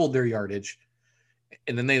 They doubled their yardage.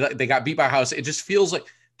 And then they got beat by Ohio State. It just feels like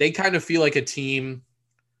they kind of feel like a team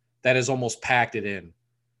that has almost packed it in.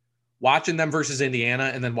 Watching them versus Indiana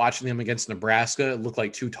and then watching them against Nebraska, it looked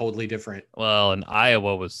like 2 totally different. Well, and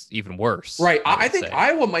Iowa was even worse. Right. I think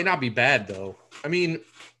Iowa might not be bad, though. I mean,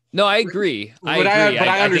 no, I agree.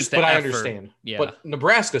 I understand. Yeah. But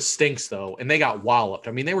Nebraska stinks, though, and they got walloped.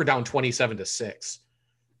 I mean, they were down 27-6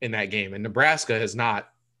 in that game, and Nebraska has not,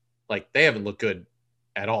 like, they haven't looked good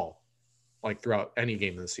at all. Like throughout any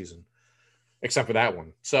game of the season, except for that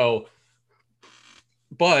one. So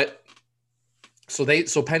Penn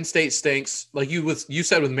State stinks. Like you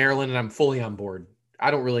said with Maryland, and I'm fully on board. I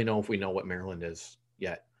don't really know if we know what Maryland is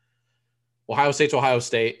yet. Ohio State's Ohio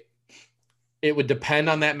State. It would depend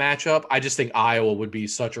on that matchup. I just think Iowa would be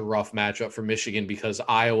such a rough matchup for Michigan because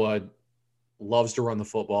Iowa loves to run the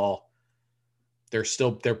football. They're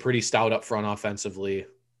pretty stout up front offensively.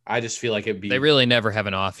 I just feel like it'd be. They really never have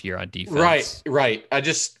an off year on defense. Right.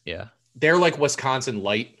 They're like Wisconsin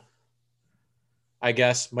light. I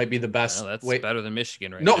guess might be the best. That's better than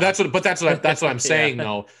Michigan right now. No, that's what I'm saying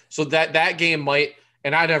though. So that game might,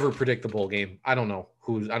 and I never predict the bowl game. I don't know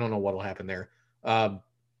what'll happen there. I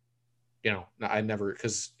never,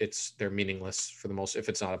 because they're meaningless for the most if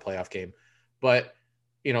it's not a playoff game. But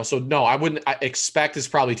so no, I wouldn't. Expect is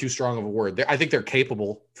probably too strong of a word. I think they're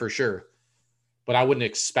capable for sure. But I wouldn't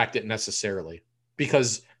expect it necessarily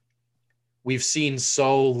because we've seen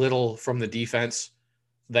so little from the defense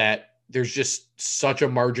that there's just such a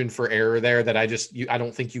margin for error there that I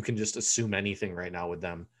don't think you can just assume anything right now with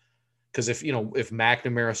them. Because if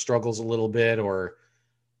McNamara struggles a little bit or,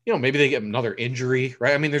 maybe they get another injury,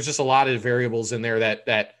 right? I mean, there's just a lot of variables in there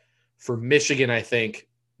that for Michigan, I think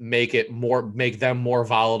make them more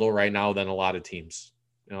volatile right now than a lot of teams.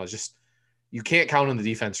 It's just, you can't count on the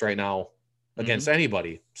defense right now against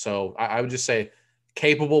anybody. So I would just say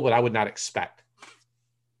capable, but I would not expect.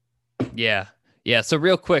 Yeah. So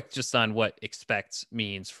real quick, just on what expect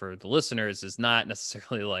means for the listeners is not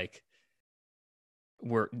necessarily like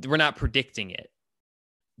we're not predicting it,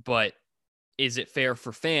 but is it fair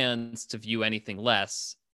for fans to view anything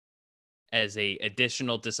less as a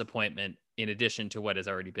additional disappointment in addition to what has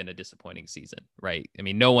already been a disappointing season, right? I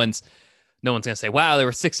mean, no one's going to say, wow, they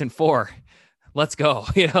were 6-4. Let's go.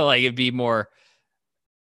 It'd be more,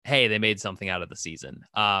 hey, they made something out of the season.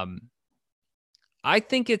 I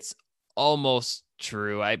think it's almost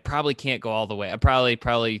true. I probably can't go all the way. I probably,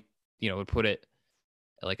 would put it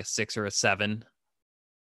at like a 6 or a 7.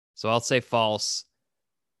 So I'll say false.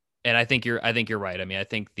 And I think you're right. I mean, I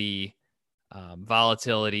think the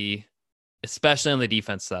volatility, especially on the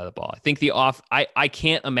defense side of the ball, I think I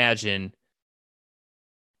can't imagine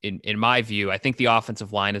in my view, I think the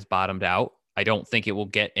offensive line is bottomed out. I don't think it will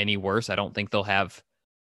get any worse. I don't think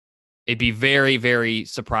it'd be very, very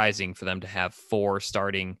surprising for them to have 4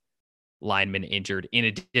 starting linemen injured in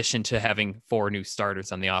addition to having 4 new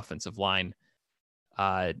starters on the offensive line.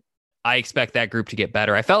 I expect that group to get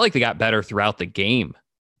better. I felt like they got better throughout the game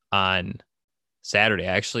on Saturday.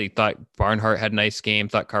 I actually thought Barnhart had a nice game.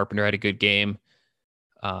 Thought Carpenter had a good game.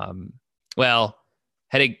 Well,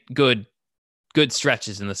 had a good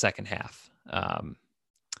stretches in the second half. And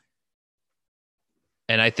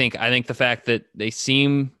I think the fact that they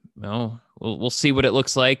seem, we'll see what it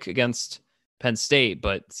looks like against Penn State,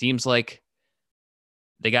 but seems like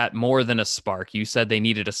they got more than a spark. You said they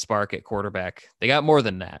needed a spark at quarterback. They got more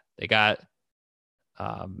than that. They got,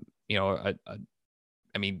 I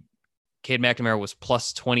mean, Cade McNamara was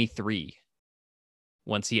plus 23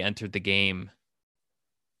 once he entered the game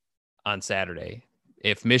on Saturday.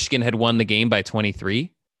 If Michigan had won the game by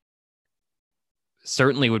 23,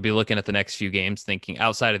 certainly would be looking at the next few games thinking,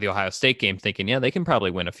 outside of the Ohio State game, thinking, yeah, they can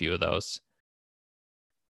probably win a few of those.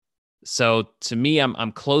 So to me,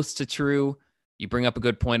 I'm close to true. You bring up a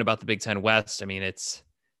good point about the Big Ten West. I mean, it's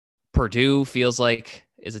Purdue feels like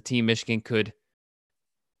is a team Michigan could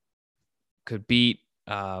beat.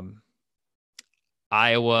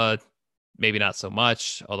 Iowa, maybe not so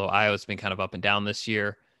much, although Iowa's been kind of up and down this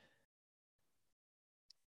year.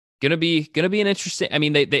 Gonna be an interesting. I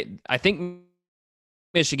mean, I think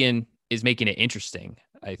Michigan is making it interesting.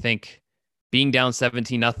 I think being down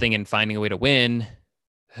 17-0 and finding a way to win,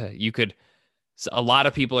 a lot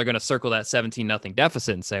of people are going to circle that 17-0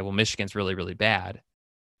 deficit and say, well, Michigan's really, really bad.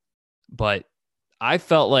 But I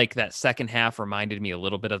felt like that second half reminded me a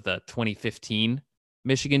little bit of the 2015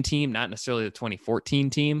 Michigan team, not necessarily the 2014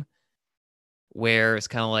 team, where it's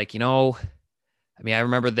kind of like, I mean, I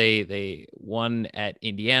remember they won at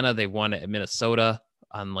Indiana, they won at Minnesota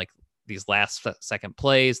on like these last second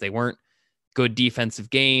plays. They weren't good defensive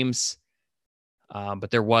games, but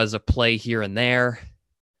there was a play here and there,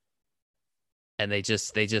 and they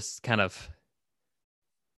just kind of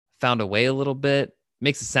found a way a little bit.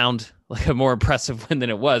 Makes it sound like a more impressive win than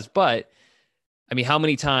it was, but I mean, how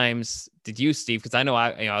many times did you, Steve? Because I know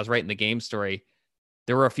I was writing the game story.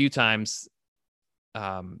 There were a few times.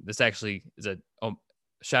 This actually is a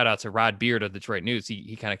shout out to Rod Beard of Detroit News.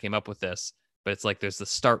 He kind of came up with this, but it's like there's the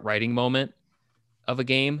start writing moment of a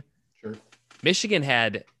game. Sure.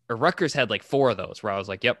 Rutgers had like 4 of those where I was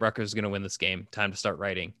like, yep, Rutgers is going to win this game. Time to start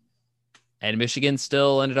writing. And Michigan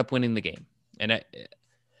still ended up winning the game. And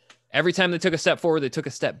every time they took a step forward, they took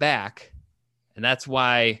a step back. And that's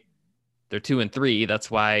why they're 2-3.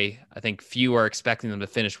 That's why I think few are expecting them to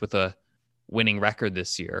finish with a winning record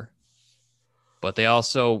this year. But they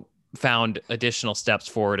also found additional steps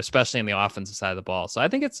forward, especially on the offensive side of the ball. So I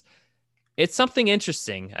think it's something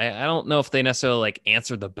interesting. I don't know if they necessarily like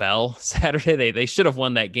answered the bell Saturday. They should have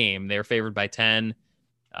won that game. They were favored by 10.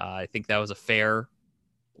 I think that was a fair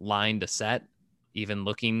line to set, even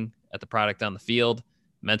looking at the product on the field.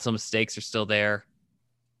 Mental mistakes are still there.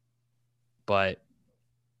 But,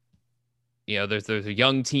 there's a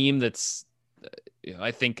young team that's,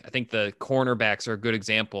 I think the cornerbacks are a good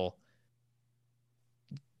example.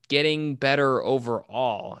 Getting better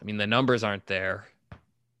overall. I mean, the numbers aren't there,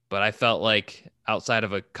 but I felt like outside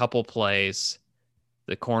of a couple plays,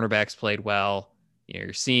 the cornerbacks played well.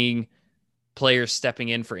 You're seeing players stepping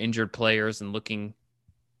in for injured players and looking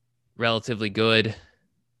relatively good.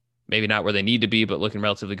 Maybe not where they need to be, but looking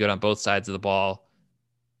relatively good on both sides of the ball.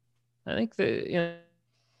 I think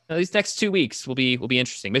these next 2 weeks will be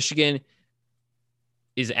interesting. Michigan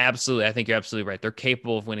is absolutely, I think you're absolutely right. They're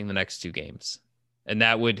capable of winning the next 2 games. And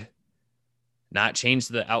that would not change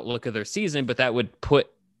the outlook of their season, but that would put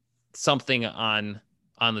something on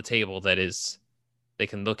the table that is they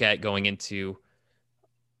can look at going into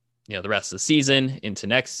the rest of the season, into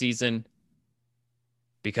next season.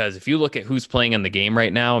 Because if you look at who's playing in the game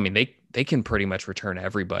right now, I mean, they can pretty much return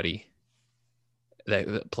everybody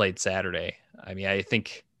that played Saturday. I mean, I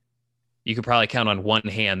think you could probably count on one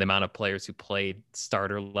hand the amount of players who played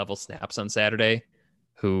starter level snaps on Saturday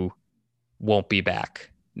who won't be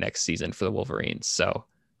back next season for the Wolverines. So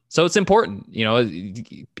it's important.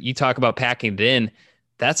 You talk about packing it in.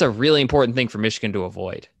 That's a really important thing for Michigan to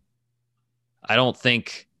avoid. I don't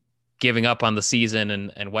think giving up on the season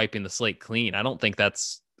and wiping the slate clean, I don't think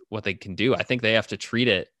that's what they can do. I think they have to treat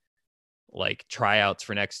it like tryouts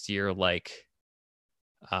for next year, like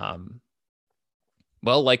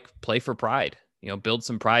play for pride, build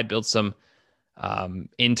some pride, build some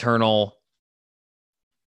internal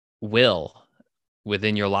will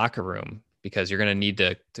within your locker room, because you're going to need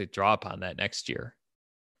to draw upon that next year.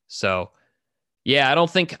 So yeah, I don't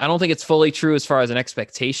think it's fully true as far as an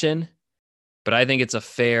expectation, but I think it's a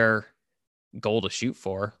fair goal to shoot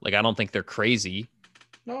for. Like, I don't think they're crazy.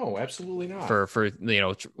 No, absolutely not. For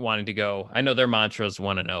wanting to go. I know their mantra is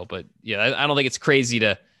 1-0, but yeah, I don't think it's crazy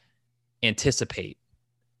to anticipate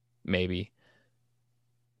maybe.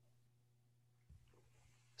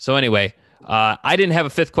 So anyway, I didn't have a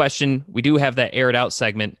fifth question. We do have that aired out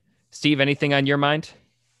segment. Steve, anything on your mind?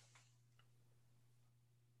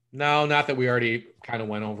 No, not that we already kind of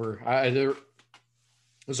went over. It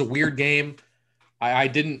was a weird game. I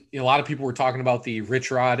didn't. A lot of people were talking about the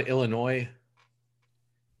Rich Rod, Illinois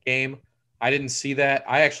game. I didn't see that.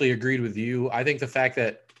 I actually agreed with you. I think the fact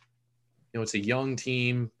that it's a young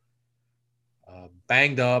team,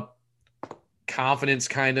 banged up, confidence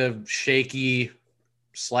kind of shaky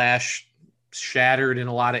 / shattered in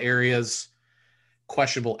a lot of areas,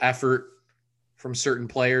 questionable effort from certain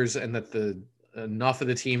players, and that enough of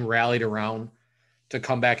the team rallied around to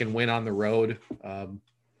come back and win on the road. I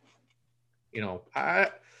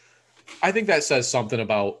think that says something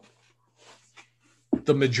about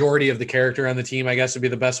the majority of the character on the team, I guess would be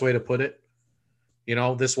the best way to put it.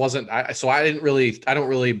 This wasn't, I don't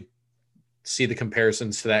really see the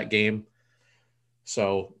comparisons to that game.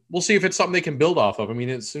 So we'll see if it's something they can build off of. I mean,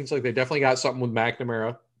 it seems like they definitely got something with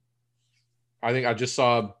McNamara. I think I just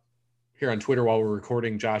saw here on Twitter while we're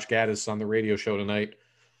recording, Josh Gaddis on the radio show tonight,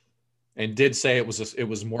 and did say it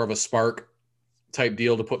was more of a spark type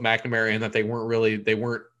deal to put McNamara in, that they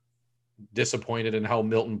weren't disappointed in how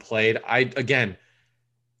Milton played.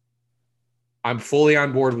 I'm fully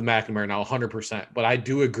on board with McNamara now, 100%. But I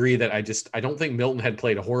do agree that I don't think Milton had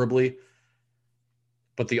played horribly.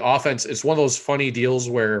 But the offense, it's one of those funny deals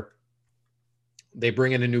where they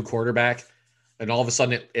bring in a new quarterback and all of a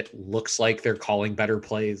sudden it looks like they're calling better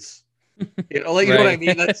plays. You know what I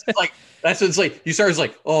mean? It's like you start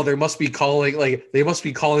like, oh, they must be calling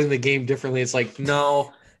the game differently. It's like,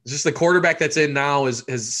 no, it's just the quarterback that's in now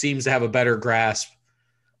seems to have a better grasp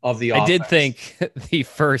of the offense. I did think the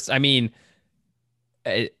first, I mean,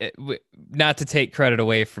 not to take credit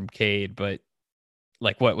away from Cade, but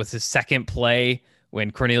like what was his second play when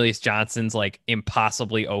Cornelius Johnson's like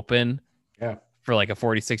impossibly open for like a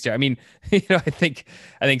 46-yard. I mean, I think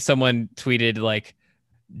someone tweeted like,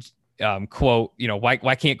 quote,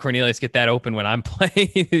 why can't Cornelius get that open when I'm playing?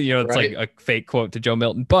 It's like a fake quote to Joe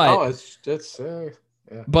Milton, but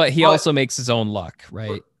but he also makes his own luck,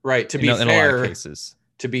 right? Right. To be fair, in a lot of cases.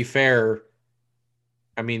 To be fair,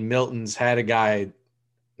 I mean, Milton's had a guy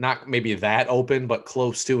not maybe that open, but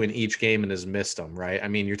close to in each game and has missed them, right? I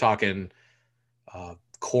mean, you're talking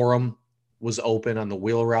Corum was open on the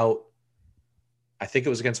wheel route. I think it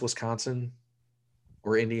was against Wisconsin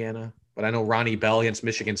or Indiana, but I know Ronnie Bell against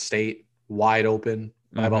Michigan State, wide open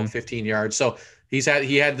by about 15 yards. So he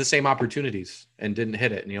had the same opportunities and didn't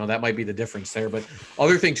hit it. And, that might be the difference there. But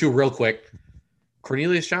other thing too, real quick,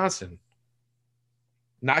 Cornelius Johnson,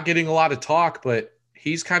 not getting a lot of talk, but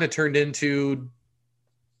he's kind of turned into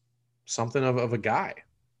something of a guy,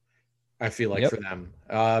 I feel like, for them.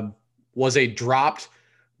 Was a dropped,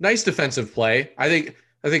 nice defensive play. I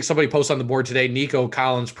think somebody posted on the board today, Nico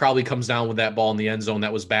Collins probably comes down with that ball in the end zone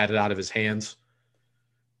that was batted out of his hands.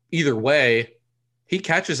 Either way, he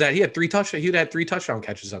catches that. He'd had 3 touchdown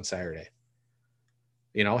catches on Saturday.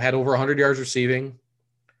 Had over 100 yards receiving.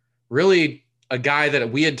 Really a guy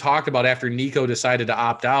that we had talked about after Nico decided to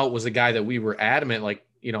opt out was a guy that we were adamant, like,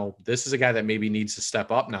 this is a guy that maybe needs to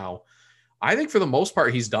step up now. I think for the most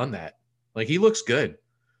part, he's done that. Like, he looks good.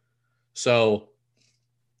 So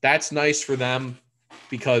that's nice for them,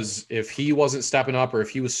 because if he wasn't stepping up or if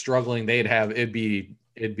he was struggling, it'd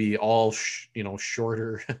be all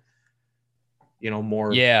shorter,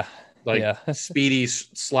 more speedy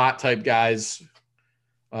slot type guys.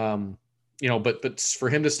 But for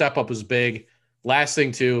him to step up was big. Last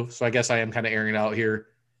thing too, so I guess I am kind of airing it out here.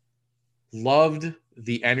 Loved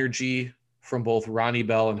the energy from both Ronnie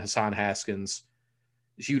Bell and Hassan Haskins.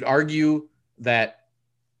 You'd argue that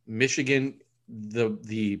Michigan,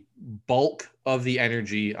 the bulk of the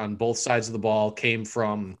energy on both sides of the ball came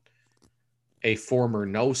from a former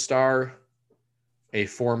no-star, a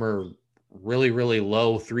former really, really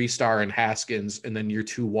low 3-star in Haskins, and then your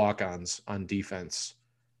 2 walk-ons on defense.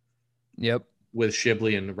 Yep. With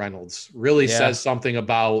Shibley and Reynolds. Really says something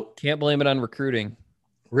about... Can't blame it on recruiting.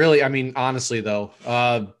 Really, I mean, honestly, though,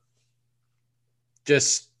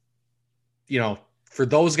 for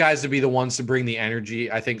those guys to be the ones to bring the energy,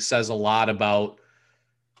 I think says a lot about,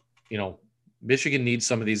 Michigan needs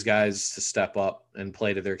some of these guys to step up and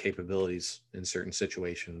play to their capabilities in certain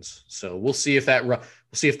situations. So we'll see if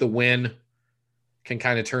the win can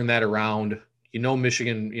kind of turn that around.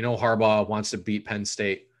 Michigan, Harbaugh wants to beat Penn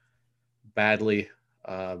State badly.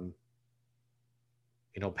 Penn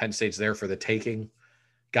State's there for the taking.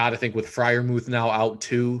 Got to think with Freiermuth now out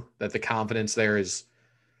too, that the confidence there is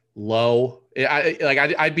low.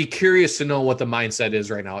 I'd be curious to know what the mindset is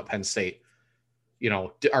right now at Penn State.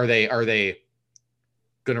 are they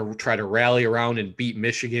going to try to rally around and beat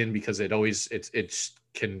Michigan because it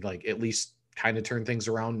can like at least kind of turn things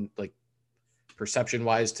around like perception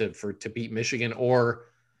wise to beat Michigan, or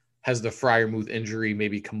has the Freiermuth injury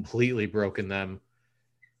maybe completely broken them?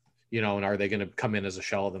 And are they going to come in as a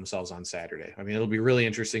shell of themselves on Saturday? I mean, it'll be really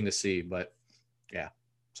interesting to see, but yeah.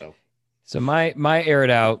 So my air it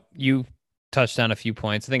out, you touched on a few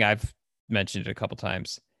points. I think I've mentioned it a couple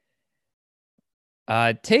times.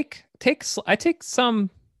 I take some,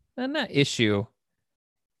 not issue,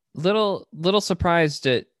 little surprised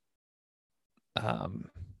at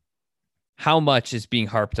how much is being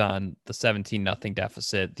harped on the 17-0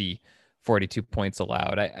 deficit, the 42 points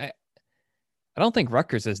allowed. I don't think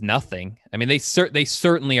Rutgers is nothing. I mean, they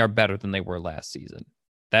certainly are better than they were last season.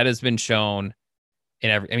 That has been shown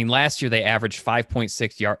in last year they averaged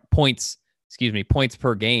 5.6 points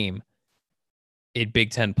per game in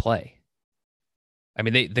Big Ten play. I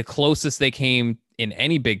mean, the closest they came in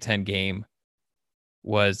any Big Ten game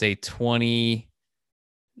was a 27-6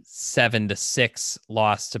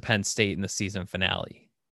 loss to Penn State in the season finale.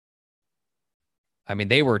 I mean,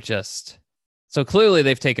 they were just so clearly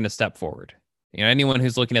they've taken a step forward. Anyone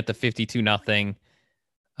who's looking at the 52-0,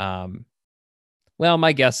 well,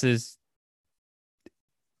 my guess is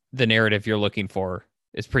the narrative you're looking for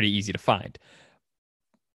is pretty easy to find.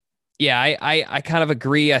 Yeah, I kind of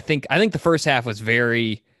agree. I think the first half was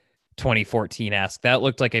very 2014-esque. That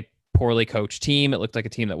looked like a poorly coached team. It looked like a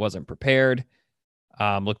team that wasn't prepared.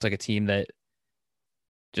 Looked like a team that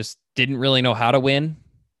just didn't really know how to win,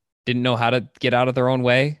 didn't know how to get out of their own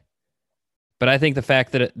way. But I think the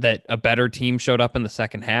fact that a better team showed up in the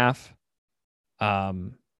second half,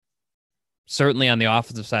 certainly on the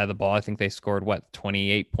offensive side of the ball, I think they scored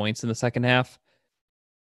 28 points in the second half.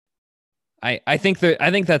 I think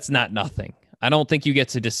that's not nothing. I don't think you get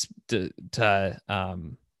to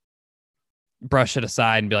brush it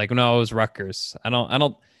aside and be like, no, it was Rutgers.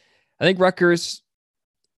 I think Rutgers,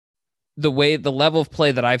 the level of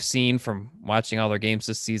play that I've seen from watching all their games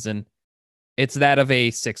this season, it's that of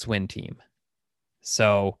a 6-win team.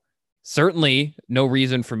 So certainly no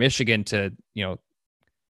reason for Michigan to,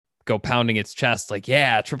 go pounding its chest like,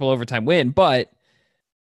 yeah, triple overtime win. But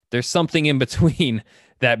there's something in between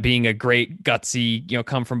that being a great gutsy,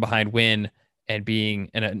 come from behind win and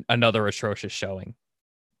being another atrocious showing.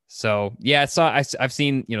 So yeah, I've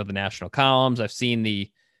seen, the national columns, I've seen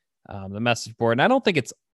the message board, and I don't think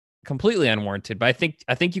it's completely unwarranted, but I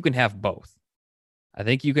think you can have both. I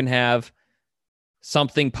think you can have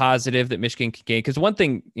something positive that Michigan can gain. Because one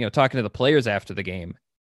thing, talking to the players after the game,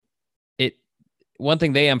 one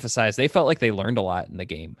thing they emphasized, they felt like they learned a lot in the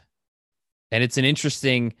game. And it's an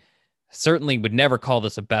interesting, certainly would never call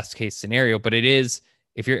this a best case scenario, but it is,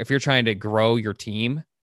 if you're trying to grow your team,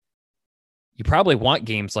 you probably want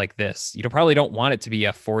games like this. You probably don't want it to be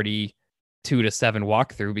a 42-7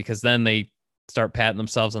 walkthrough, because then they start patting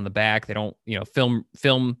themselves on the back. They don't,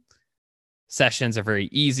 film sessions are very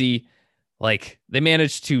easy. Like, they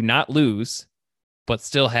managed to not lose, but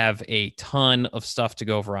still have a ton of stuff to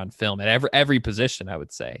go over on film at every position, I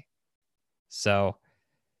would say. So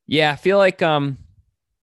yeah, I feel like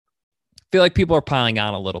people are piling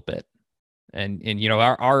on a little bit. And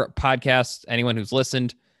our podcast, anyone who's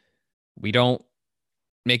listened, we don't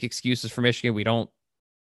make excuses for Michigan. We don't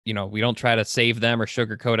try to save them or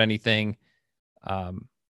sugarcoat anything. But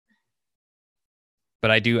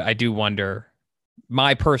I do wonder,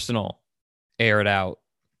 my personal air it out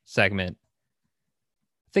segment,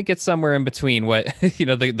 I think it's somewhere in between what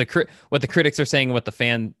what the critics are saying and what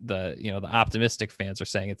the optimistic fans are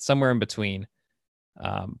saying. It's somewhere in between.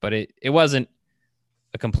 But it wasn't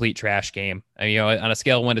a complete trash game. I mean, on a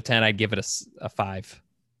scale of 1 to 10, I'd give it a 5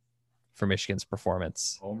 for Michigan's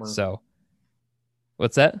performance. Homer. So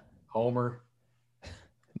what's that? Homer.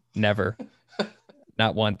 Never.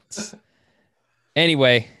 Not once.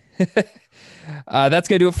 Anyway, that's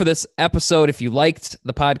going to do it for this episode. If you liked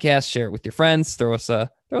the podcast, share it with your friends. Throw us a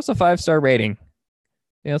 5-star rating.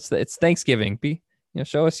 It's Thanksgiving.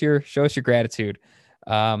 Show us your gratitude.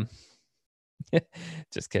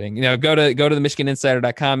 Just kidding. Go to the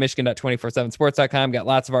michiganinsider.com, michigan.247sports.com. Got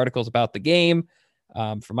lots of articles about the game.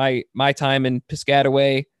 For my time in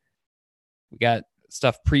Piscataway, we got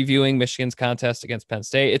stuff previewing Michigan's contest against Penn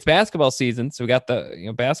State. It's basketball season, so we got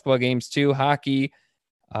the basketball games too. Hockey,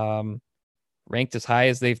 ranked as high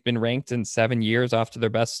as they've been ranked in 7 years, off to their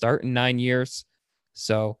best start in 9 years.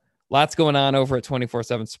 So lots going on over at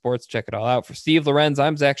 24/7 Sports. Check it all out. For Steve Lorenz,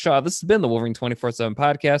 I'm Zach Shaw. This has been the Wolverine 24/7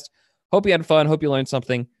 podcast. Hope you had fun. Hope you learned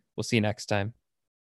something. We'll see you next time.